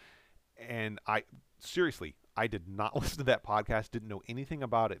that. And I did not listen to that podcast, didn't know anything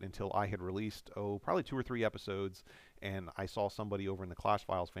about it until I had released, probably 2 or 3 episodes, and I saw somebody over in the Clash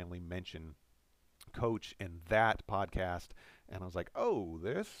Files family mention Coach and that podcast, and I was like, oh,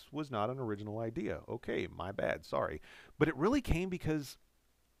 this was not an original idea. Okay, my bad, sorry. But it really came because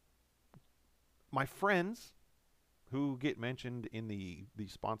my friends who get mentioned in the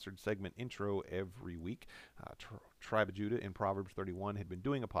sponsored segment intro every week, Tribe of Judah in Proverbs 31 had been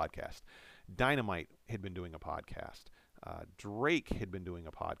doing a podcast. Dynamite had been doing a podcast. Drake had been doing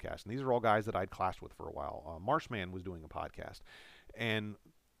a podcast. And these are all guys that I'd clashed with for a while. Marshman was doing a podcast. And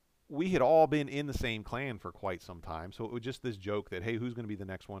we had all been in the same clan for quite some time. So it was just this joke that, hey, who's going to be the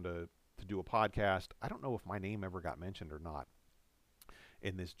next one to do a podcast? I don't know if my name ever got mentioned or not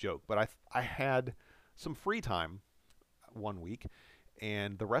in this joke. But I had some free time one week,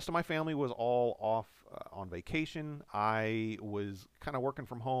 and the rest of my family was all off on vacation. I was kind of working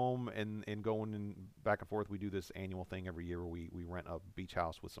from home and going in back and forth. We do this annual thing every year where we rent a beach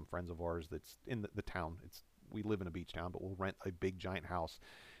house with some friends of ours that's in the town. We live in a beach town, but we'll rent a big giant house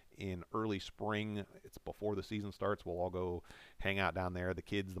in early spring. It's before the season starts. We'll all go hang out down there. The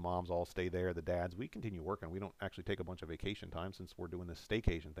kids, the moms all stay there. The dads, we continue working. We don't actually take a bunch of vacation time since we're doing this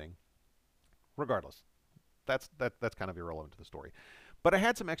staycation thing. Regardless, that's kind of irrelevant to the story. But I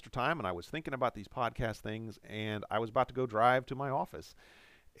had some extra time, and I was thinking about these podcast things, and I was about to go drive to my office.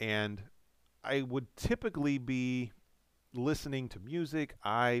 And I would typically be listening to music.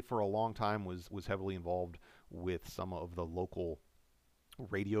 I, for a long time, was heavily involved with some of the local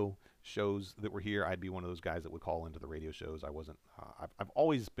radio shows that were here. I'd be one of those guys that would call into the radio shows. I wasn't. I've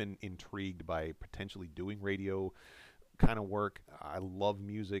always been intrigued by potentially doing radio kind of work. I love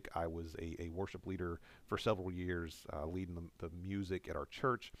music. I was a worship leader for several years, leading the music at our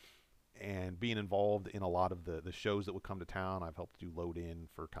church. and being involved in a lot of the shows that would come to town. I've helped do load in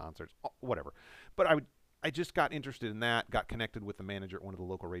for concerts, whatever. But I just got interested in that, got connected with the manager at one of the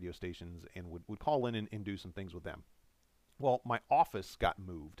local radio stations, and would call in and do some things with them. Well, my office got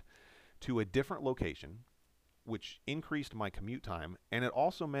moved to a different location, which increased my commute time, and it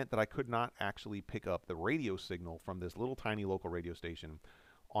also meant that I could not actually pick up the radio signal from this little tiny local radio station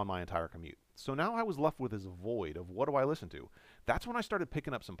on my entire commute. So now I was left with this void of what do I listen to? That's when I started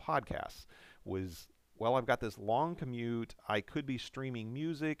picking up some podcasts. Well, I've got this long commute. I could be streaming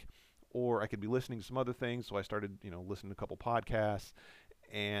music or I could be listening to some other things. So I started, listening to a couple podcasts,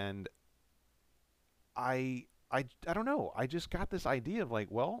 and I don't know. I just got this idea of like,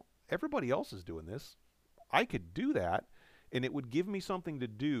 well, everybody else is doing this. I could do that, and it would give me something to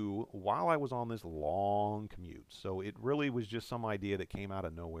do while I was on this long commute. So it really was just some idea that came out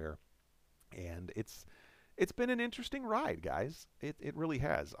of nowhere, and it's been an interesting ride, guys. It really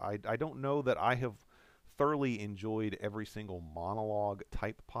has. I don't know that I have thoroughly enjoyed every single monologue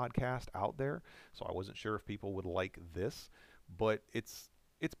type podcast out there, so I wasn't sure if people would like this, but it's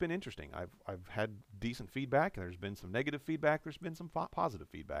been interesting. I've had decent feedback. There's been some negative feedback. There's been some positive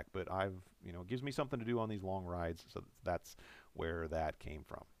feedback. But it gives me something to do on these long rides. So that's where that came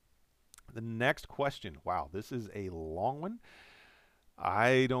from. The next question. Wow, this is a long one.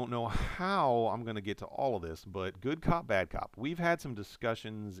 I don't know how I'm going to get to all of this, but good cop, bad cop. We've had some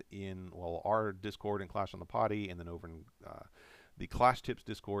discussions in our Discord and Clash on the Potty, and then over in the Clash Tips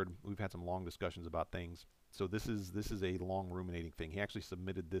Discord. We've had some long discussions about things. So this is a long ruminating thing. He actually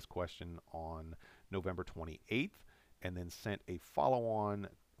submitted this question on November 28th and then sent a follow-on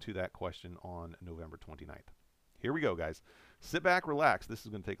to that question on November 29th. Here we go, guys. Sit back, relax. This is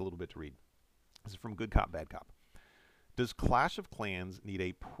going to take a little bit to read. This is from Good Cop, Bad Cop. Does Clash of Clans need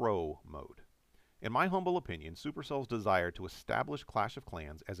a pro mode? In my humble opinion, Supercell's desire to establish Clash of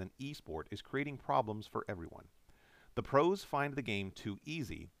Clans as an esport is creating problems for everyone. The pros find the game too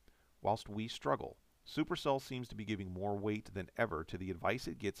easy, whilst we struggle. Supercell seems to be giving more weight than ever to the advice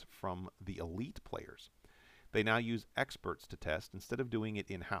it gets from the elite players. They now use experts to test instead of doing it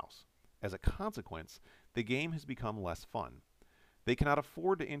in-house. As a consequence, the game has become less fun. They cannot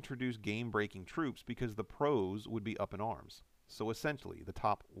afford to introduce game-breaking troops because the pros would be up in arms. So essentially, the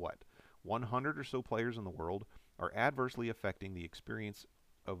top, 100 or so players in the world are adversely affecting the experience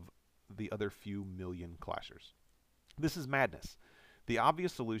of the other few million clashers. This is madness. The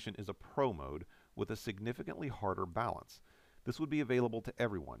obvious solution is a pro mode with a significantly harder balance. This would be available to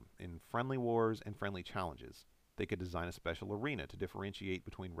everyone in friendly wars and friendly challenges. They could design a special arena to differentiate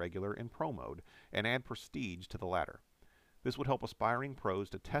between regular and pro mode and add prestige to the latter. This would help aspiring pros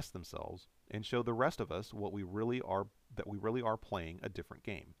to test themselves and show the rest of us that we really are playing a different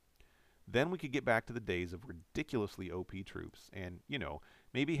game. Then we could get back to the days of ridiculously OP troops and,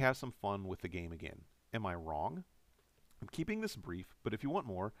 maybe have some fun with the game again. Am I wrong? I'm keeping this brief, but if you want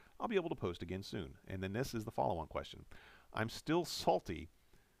more, I'll be able to post again soon. And then this is the follow-on question. I'm still salty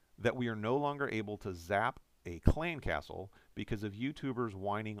that we are no longer able to zap a clan castle because of YouTubers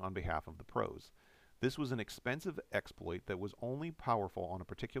whining on behalf of the pros. This was an expensive exploit that was only powerful on a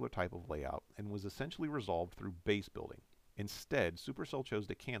particular type of layout and was essentially resolved through base building. Instead, Supercell chose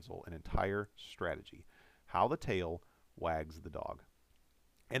to cancel an entire strategy. How the tail wags the dog.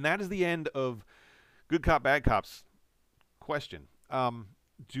 And that is the end of Good Cop, Bad Cop's question.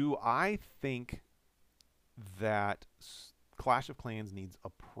 Do I think that Clash of Clans needs a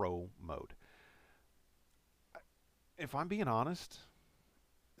pro mode? If I'm being honest,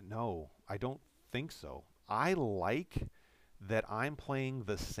 no, I don't think so. I like that I'm playing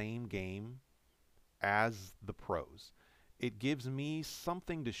the same game as the pros. It gives me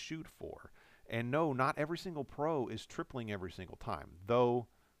something to shoot for. And no, not every single pro is tripling every single time, though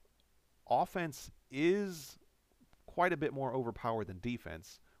offense is quite a bit more overpowered than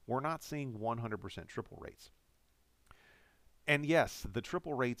defense. We're not seeing 100% triple rates. And yes, the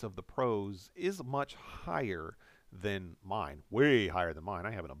triple rates of the pros is much higher than mine, way higher than mine.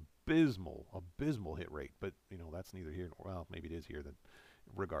 I have an abysmal hit rate, but that's neither here nor, well, maybe it is here, then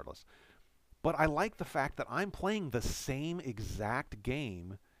regardless. But I like the fact that I'm playing the same exact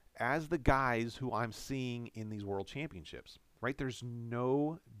game as the guys who I'm seeing in these world championships, right? There's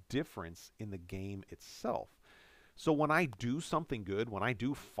no difference in the game itself. So when I do something good, when I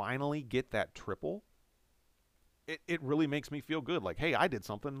do finally get that triple, it really makes me feel good. Like, hey, I did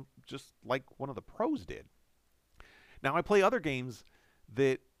something just like one of the pros did. Now, I play other games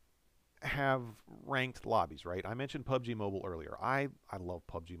that have ranked lobbies, right? I mentioned PUBG Mobile earlier. I love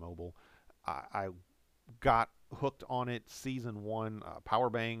PUBG Mobile. I got hooked on it season one.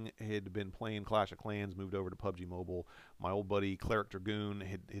 Powerbang had been playing Clash of Clans, moved over to PUBG Mobile. My old buddy Cleric Dragoon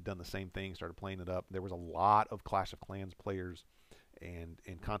had done the same thing, started playing it up. There was a lot of Clash of Clans players and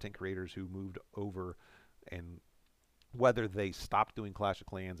content creators who moved over, and whether they stopped doing Clash of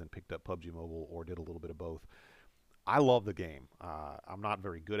Clans and picked up PUBG Mobile or did a little bit of both. I love the game. I'm not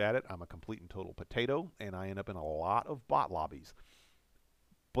very good at it. I'm a complete and total potato, and I end up in a lot of bot lobbies.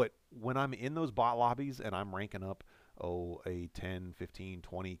 But when I'm in those bot lobbies and I'm ranking up, a 10, 15,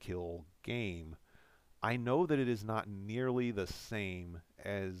 20 kill game, I know that it is not nearly the same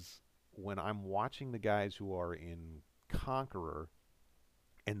as when I'm watching the guys who are in Conqueror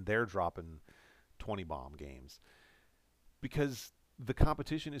and they're dropping 20 bomb games, because the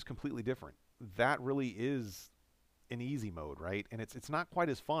competition is completely different. That really is an easy mode, right? And it's not quite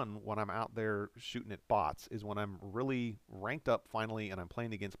as fun when I'm out there shooting at bots is when I'm really ranked up finally and I'm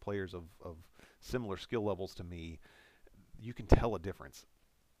playing against players of similar skill levels to me. You can tell a difference.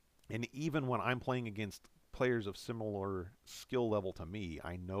 And even when I'm playing against players of similar skill level to me,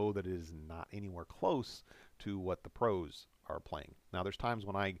 I know that it is not anywhere close to what the pros are playing. Now, there's times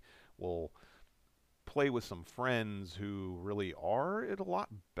when I will play with some friends who really are at a lot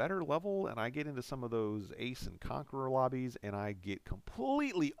better level, and I get into some of those Ace and Conqueror lobbies, and I get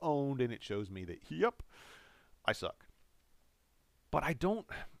completely owned, and it shows me that, yep, I suck. But I don't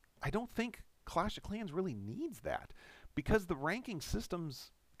think Clash of Clans really needs that, because the ranking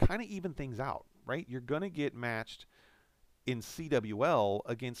systems kind of even things out, right? You're going to get matched in CWL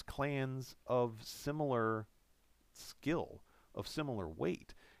against clans of similar skill, of similar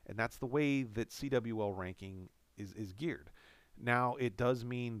weight. And that's the way that CWL ranking is geared. Now, it does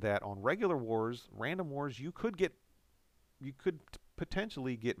mean that on regular wars, random wars, you could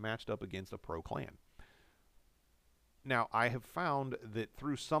potentially get matched up against a pro clan. Now, I have found that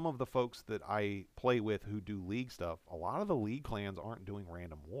through some of the folks that I play with who do league stuff, a lot of the league clans aren't doing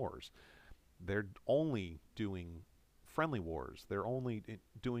random wars. They're only doing friendly wars. They're only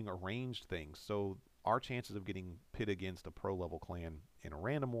doing arranged things. So our chances of getting pit against a pro level clan in a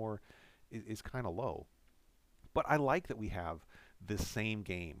random war is kind of low. But I like that we have this same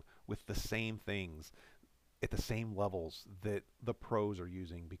game with the same things at the same levels that the pros are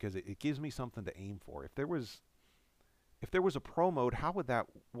using, because it gives me something to aim for. If there was a pro mode, how would that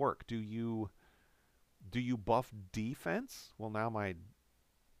work? Do you buff defense? Well, now my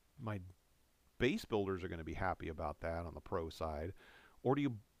base builders are going to be happy about that on the pro side. Or do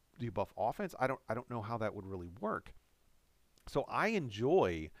you buff offense? I don't know how that would really work. So I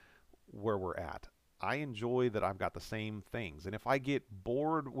enjoy where we're at. I enjoy that I've got the same things. And if I get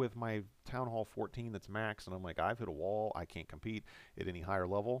bored with my Town Hall 14 that's max and I'm like, I've hit a wall, I can't compete at any higher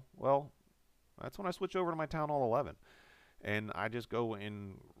level, well, that's when I switch over to my Town Hall 11. And I just go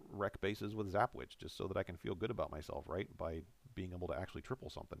and wreck bases with Zapwitch just so that I can feel good about myself, right? By being able to actually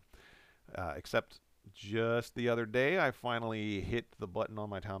triple something. Except just the other day, I finally hit the button on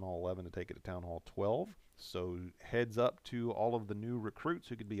my Town Hall 11 to take it to Town Hall 12. So heads up to all of the new recruits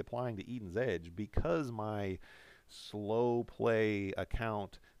who could be applying to Eden's Edge, because my slow play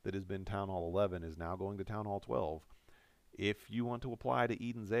account that has been Town Hall 11 is now going to Town Hall 12. If you want to apply to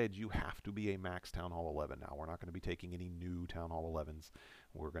Eden's Edge, you have to be a max Town Hall 11 now. We're not going to be taking any new Town Hall 11s.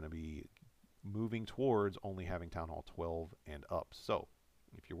 We're going to be moving towards only having Town Hall 12 and up. So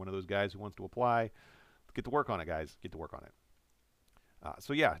if you're one of those guys who wants to apply, get to work on it, guys. Get to work on it.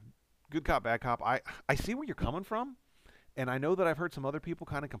 So yeah, good cop, bad cop. I see where you're coming from, and I know that I've heard some other people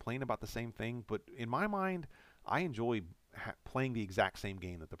kind of complain about the same thing, but in my mind, I enjoy playing the exact same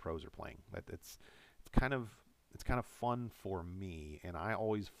game that the pros are playing. It's kind of fun for me, and I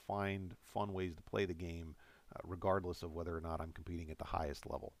always find fun ways to play the game, regardless of whether or not I'm competing at the highest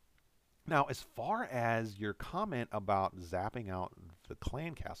level. Now, as far as your comment about zapping out the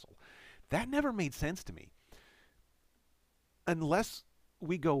clan castle, that never made sense to me. Unless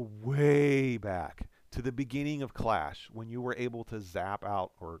we go way back to the beginning of Clash, when you were able to zap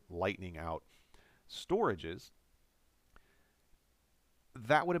out or lightning out storages,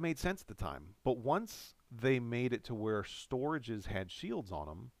 that would have made sense at the time. But once they made it to where storages had shields on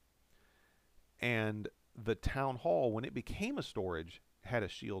them, and the town hall, when it became a storage, had a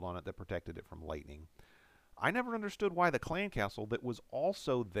shield on it that protected it from lightning, I never understood why the clan castle, that was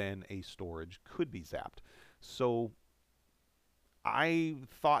also then a storage, could be zapped. So I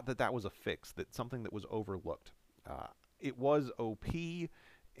thought that that was a fix, that something that was overlooked. It was OP,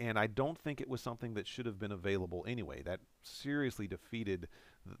 and I don't think it was something that should have been available anyway. That seriously defeated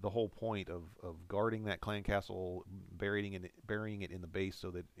the whole point of guarding that clan castle, burying it in the base so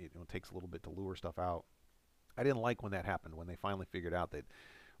that it takes a little bit to lure stuff out. I didn't like when that happened, when they finally figured out that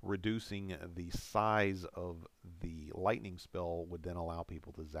reducing the size of the lightning spell would then allow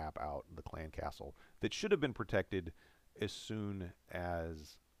people to zap out the clan castle that should have been protected as soon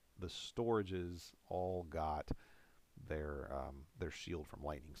as the storages all got their shield from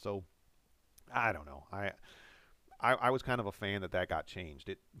lightning. So I don't know. I was kind of a fan that got changed.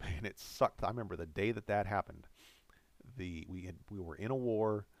 And it sucked. I remember the day that happened. We were in a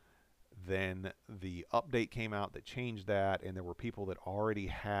war. Then the update came out that changed that, and there were people that already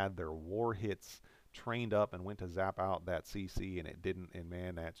had their war hits trained up and went to zap out that CC, and it didn't. And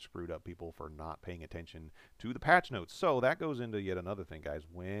man, that screwed up people for not paying attention to the patch notes. So that goes into yet another thing, guys.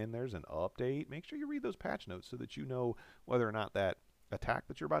 When there's an update, make sure you read those patch notes so that you know whether or not that attack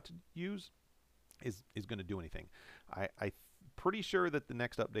that you're about to use is going to do anything. I'm pretty sure that the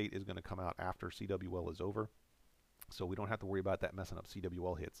next update is going to come out after CWL is over, so we don't have to worry about that messing up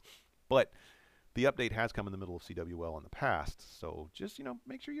CWL hits. But the update has come in the middle of CWL in the past, so just,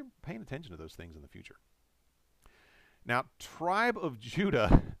 make sure you're paying attention to those things in the future. Now, Tribe of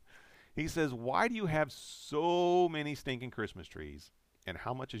Judah, he says, why do you have so many stinking Christmas trees, and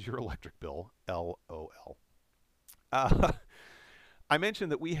how much is your electric bill? LOL. I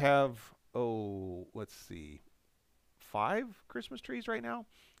mentioned that we have, let's see, 5 Christmas trees right now.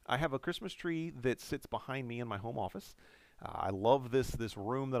 I have a Christmas tree that sits behind me in my home office. I love this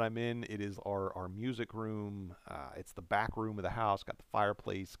room that I'm in. It is our music room. It's the back room of the house. Got the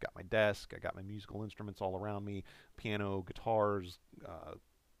fireplace, got my desk. I got my musical instruments all around me. Piano, guitars,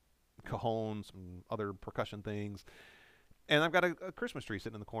 cajon, some other percussion things. And I've got a Christmas tree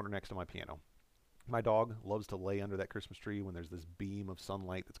sitting in the corner next to my piano. My dog loves to lay under that Christmas tree when there's this beam of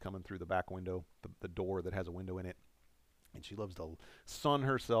sunlight that's coming through the back window, the door that has a window in it. And she loves to sun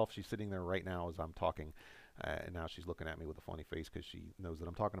herself. She's sitting there right now as I'm talking. And now she's looking at me with a funny face because she knows that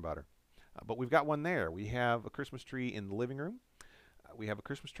I'm talking about her. But we've got one there. We have a Christmas tree in the living room. We have a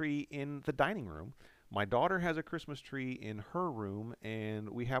Christmas tree in the dining room. My daughter has a Christmas tree in her room, and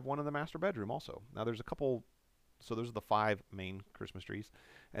we have one in the master bedroom also. Now there's a couple, so those are the 5 main Christmas trees.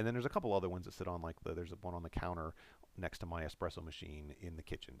 And then there's a couple other ones that sit on, there's one on the counter next to my espresso machine in the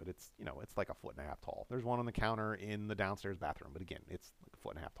kitchen. But it's, it's like a 1.5 feet tall. There's one on the counter in the downstairs bathroom. But again, it's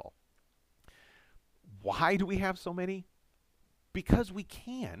like a 1.5 feet tall. Why do we have so many? Because we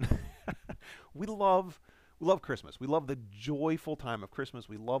can. We love Christmas. We love the joyful time of Christmas.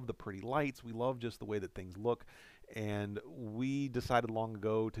 We love the pretty lights. We love just the way that things look. And we decided long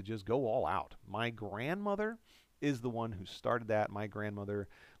ago to just go all out. My grandmother is the one who started that. My grandmother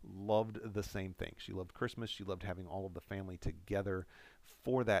loved the same thing. She loved Christmas. She loved having all of the family together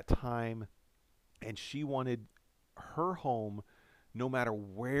for that time. And she wanted her home no matter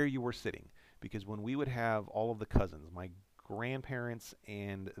where you were sitting. Because when we would have all of the cousins, my grandparents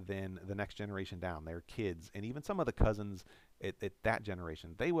and then the next generation down, their kids, and even some of the cousins at that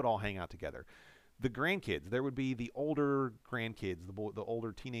generation, they would all hang out together. The grandkids, there would be the older grandkids, the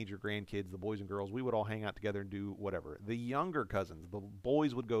older teenager grandkids, the boys and girls, we would all hang out together and do whatever. The younger cousins, the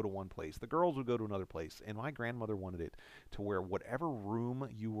boys would go to one place, the girls would go to another place, and my grandmother wanted it to where whatever room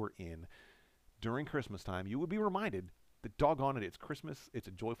you were in during Christmas time, you would be reminded that doggone it, it's Christmas, it's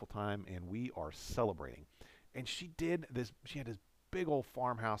a joyful time, and we are celebrating. And she had this big old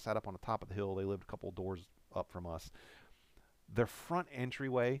farmhouse out up on the top of the hill. They lived a couple doors up from us. Their front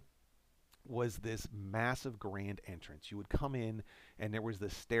entryway was this massive grand entrance. You would come in, and there was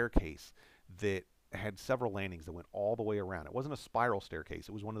this staircase that had several landings that went all the way around. It wasn't a spiral staircase.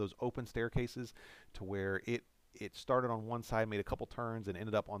 It was one of those open staircases to where it started on one side, made a couple turns, and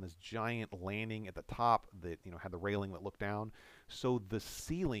ended up on this giant landing at the top that had the railing that looked down. So the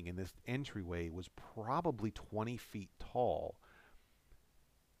ceiling in this entryway was probably 20 feet tall.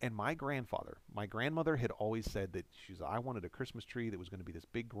 And my grandmother had always said that I wanted a Christmas tree that was going to be this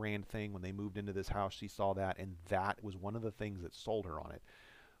big grand thing. When they moved into this house, she saw that, and that was one of the things that sold her on it.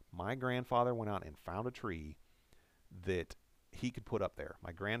 My grandfather went out and found a tree that he could put up there.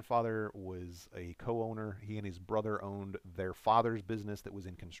 My grandfather was a co-owner. He and his brother owned their father's business that was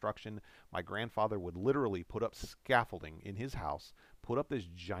in construction. My grandfather would literally put up scaffolding in his house, put up this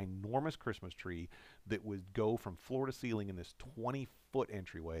ginormous Christmas tree that would go from floor to ceiling in this 20-foot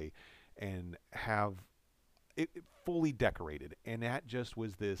entryway and have it fully decorated. And that just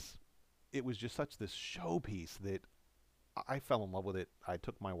was it was just such this showpiece that I fell in love with it. I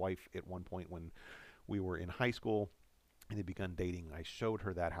took my wife at one point when we were in high school and had begun dating. I showed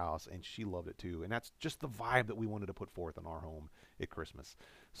her that house, and she loved it too. And that's just the vibe that we wanted to put forth in our home at Christmas.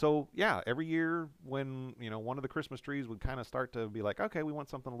 So yeah, every year when one of the Christmas trees would kind of start to be like, okay, we want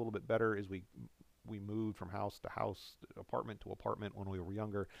something a little bit better, as we moved from house to house, apartment to apartment when we were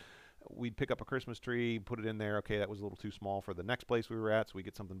younger. we'd pick up a Christmas tree, put it in there. Okay, that was a little too small for the next place we were at, so we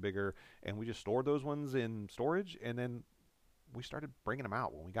get something bigger. And we just stored those ones in storage, and then we started bringing them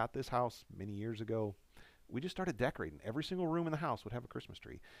out. When we got this house many years ago, we just started decorating. Every single room in the house would have a Christmas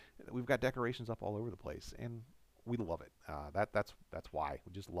tree. We've got decorations up all over the place, and we love it. That's why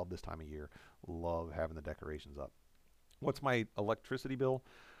we just love this time of year. Love having the decorations up. What's my electricity bill?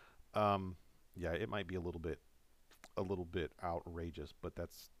 Yeah, it might be a little bit outrageous, but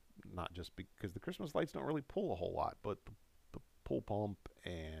that's not just because the Christmas lights don't really pull a whole lot, but the pool pump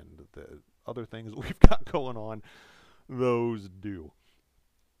and the other things we've got going on, those do.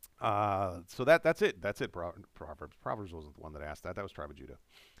 So that's it. That's it. Proverbs. Proverbs wasn't the one that asked that. That was Tribe of Judah.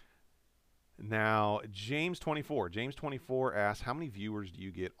 Now, James 24. James 24 asks, how many viewers do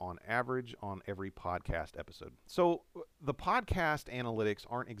you get on average on every podcast episode? So the podcast analytics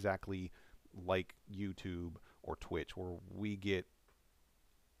aren't exactly like YouTube or Twitch, where we get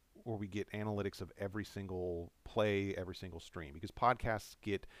analytics of every single play, every single stream, because podcasts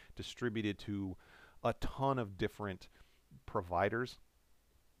get distributed to a ton of different providers.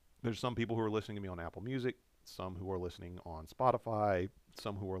 There's some people who are listening to me on Apple Music, some who are listening on Spotify,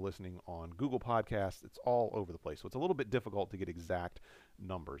 some who are listening on Google Podcasts. It's all over the place. So it's a little bit difficult to get exact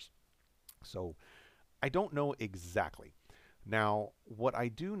numbers. So I don't know exactly. Now, what I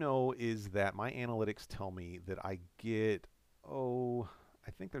do know is that my analytics tell me that I get,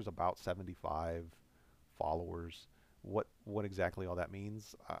 I think there's about 75 followers. What exactly all that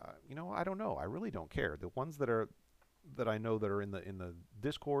means, I don't know. I really don't care. The ones that I know that are in the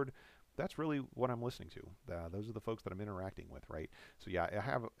Discord, that's really what I'm listening to. Those are the folks that I'm interacting with, right? So yeah, I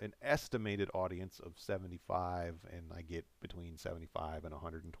have an estimated audience of 75, and I get between 75 and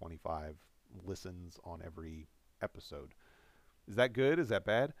 125 listens on every episode. Is that good? Is that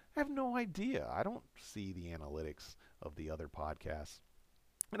bad? I have no idea. I don't see the analytics of the other podcasts.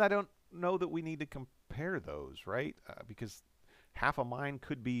 And I don't know that we need to compare those, right? Because half of mine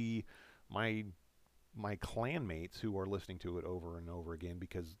could be my clanmates who are listening to it over and over again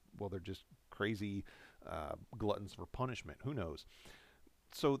because, well, they're just crazy gluttons for punishment. Who knows?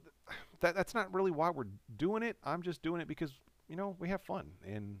 So that's not really why we're doing it. I'm just doing it because, we have fun,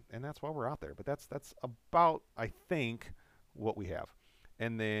 and that's why we're out there. But that's about, I think, what we have.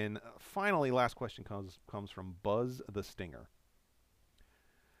 And then finally, last question comes from Buzz the Stinger.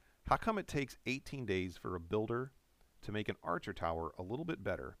 How come it takes 18 days for a builder to make an archer tower a little bit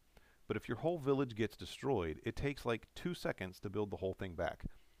better, but if your whole village gets destroyed, it takes like 2 seconds to build the whole thing back?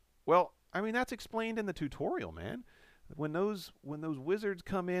 Well, I mean, that's explained in the tutorial, man. When those wizards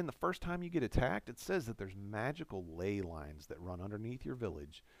come in, the first time you get attacked, it says that there's magical ley lines that run underneath your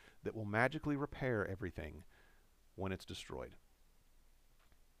village that will magically repair everything when it's destroyed.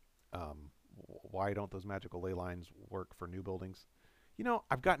 Why don't those magical ley lines work for new buildings?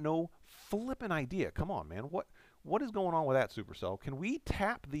 I've got no flippin' idea. Come on, man. What is going on with that, Supercell? Can we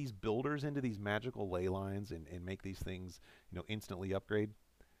tap these builders into these magical ley lines and make these things, instantly upgrade?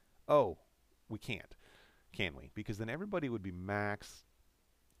 Oh, we can't. Can we? Because then everybody would be max.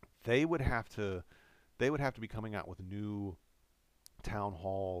 They would have to be coming out with new town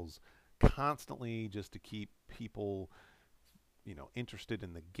halls constantly just to keep people, interested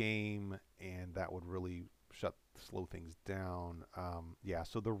in the game, and that would really slow things down. Yeah,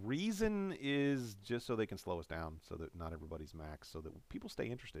 so the reason is just so they can slow us down, so that not everybody's max, so that people stay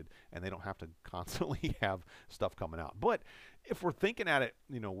interested and they don't have to constantly have stuff coming out. But if we're thinking at it,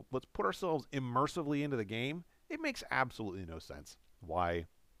 let's put ourselves immersively into the game, it makes absolutely no sense why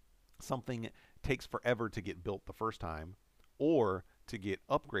something takes forever to get built the first time or to get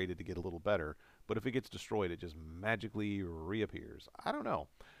upgraded to get a little better, but if it gets destroyed, it just magically reappears. I don't know.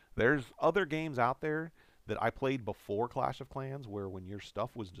 There's other games out there that I played before Clash of Clans where when your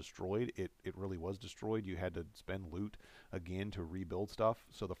stuff was destroyed, it really was destroyed. You had to spend loot again to rebuild stuff.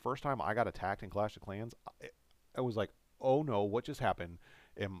 So the first time I got attacked in Clash of Clans, I was like, oh no, what just happened?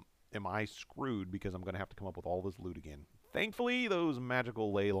 Am I screwed because I'm going to have to come up with all this loot again? Thankfully, those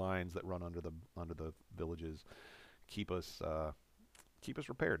magical ley lines that run under the villages keep us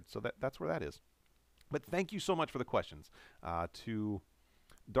repaired. So that's where that is. But thank you so much for the questions. To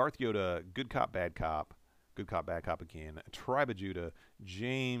Darth Yoda, Good Cop, Bad Cop, Good Cop, Bad Cop again, Tribe of Judah,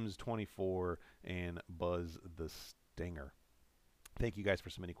 James 24, and Buzz the Stinger. Thank you guys for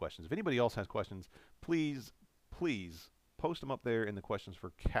so many questions. If anybody else has questions, please post them up there in the questions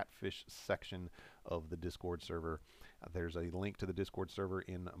for Catfish section of the Discord server. There's a link to the Discord server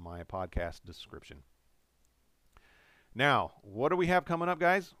in my podcast description. Now, what do we have coming up,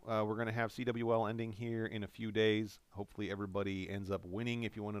 guys? We're going to have CWL ending here in a few days. Hopefully everybody ends up winning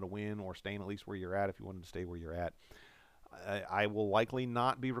if you wanted to win, or staying at least where you're at if you wanted to stay where you're at. I will likely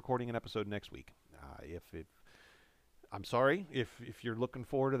not be recording an episode next week. If I'm sorry if you're looking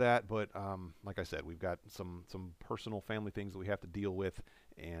forward to that, but like I said, we've got some personal family things that we have to deal with,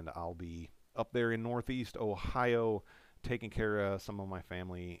 and I'll be up there in Northeast Ohio taking care of some of my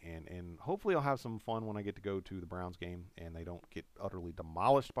family, and hopefully I'll have some fun when I get to go to the Browns game and they don't get utterly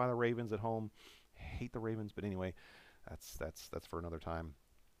demolished by the Ravens at home. I hate the Ravens, but anyway, that's for another time.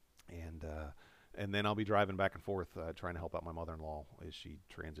 And then I'll be driving back and forth trying to help out my mother-in-law as she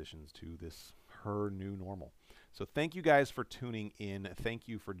transitions to this her new normal. So thank you guys for tuning in. Thank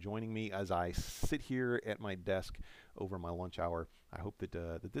you for joining me as I sit here at my desk over my lunch hour. I hope that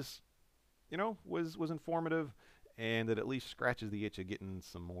that this was informative and that at least scratches the itch of getting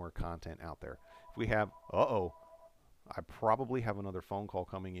some more content out there. If we have I probably have another phone call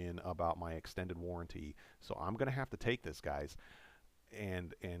coming in about my extended warranty, so I'm going to have to take this, guys,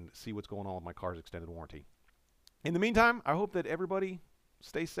 and see what's going on with my car's extended warranty. In the meantime, I hope that everybody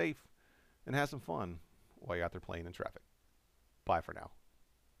stays safe and has some fun while you're out there playing in traffic. Bye for now.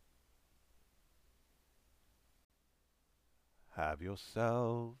 Have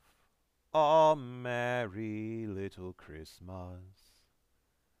yourself a merry little Christmas.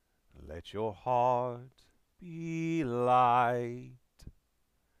 Let your heart be light.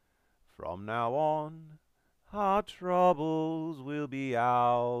 From now on, our troubles will be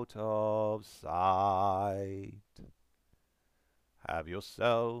out of sight. Have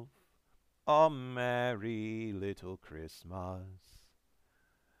yourself a merry little Christmas.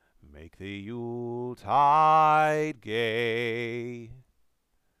 Make the Yuletide gay.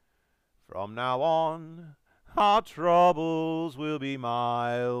 From now on, our troubles will be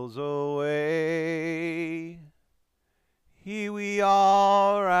miles away. Here we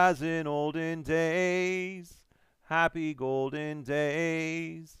are as in olden days, happy golden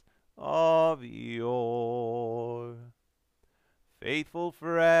days of yore. Faithful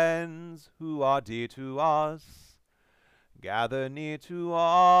friends who are dear to us, gather near to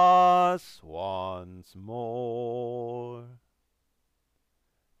us once more.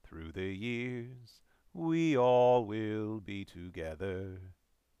 Through the years, we all will be together,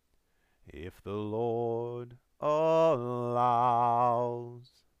 if the Lord allows.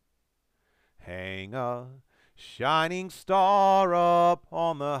 Hang a shining star up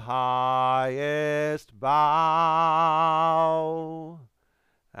on the highest bough,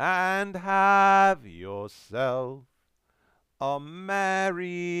 and have yourself a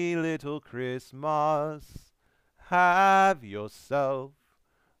merry little Christmas. Have yourself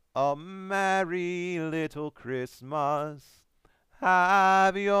a merry little Christmas.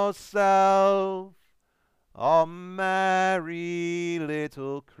 Have yourself a merry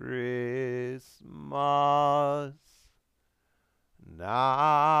little Christmas now.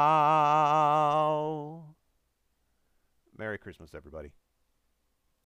 Merry Christmas, everybody.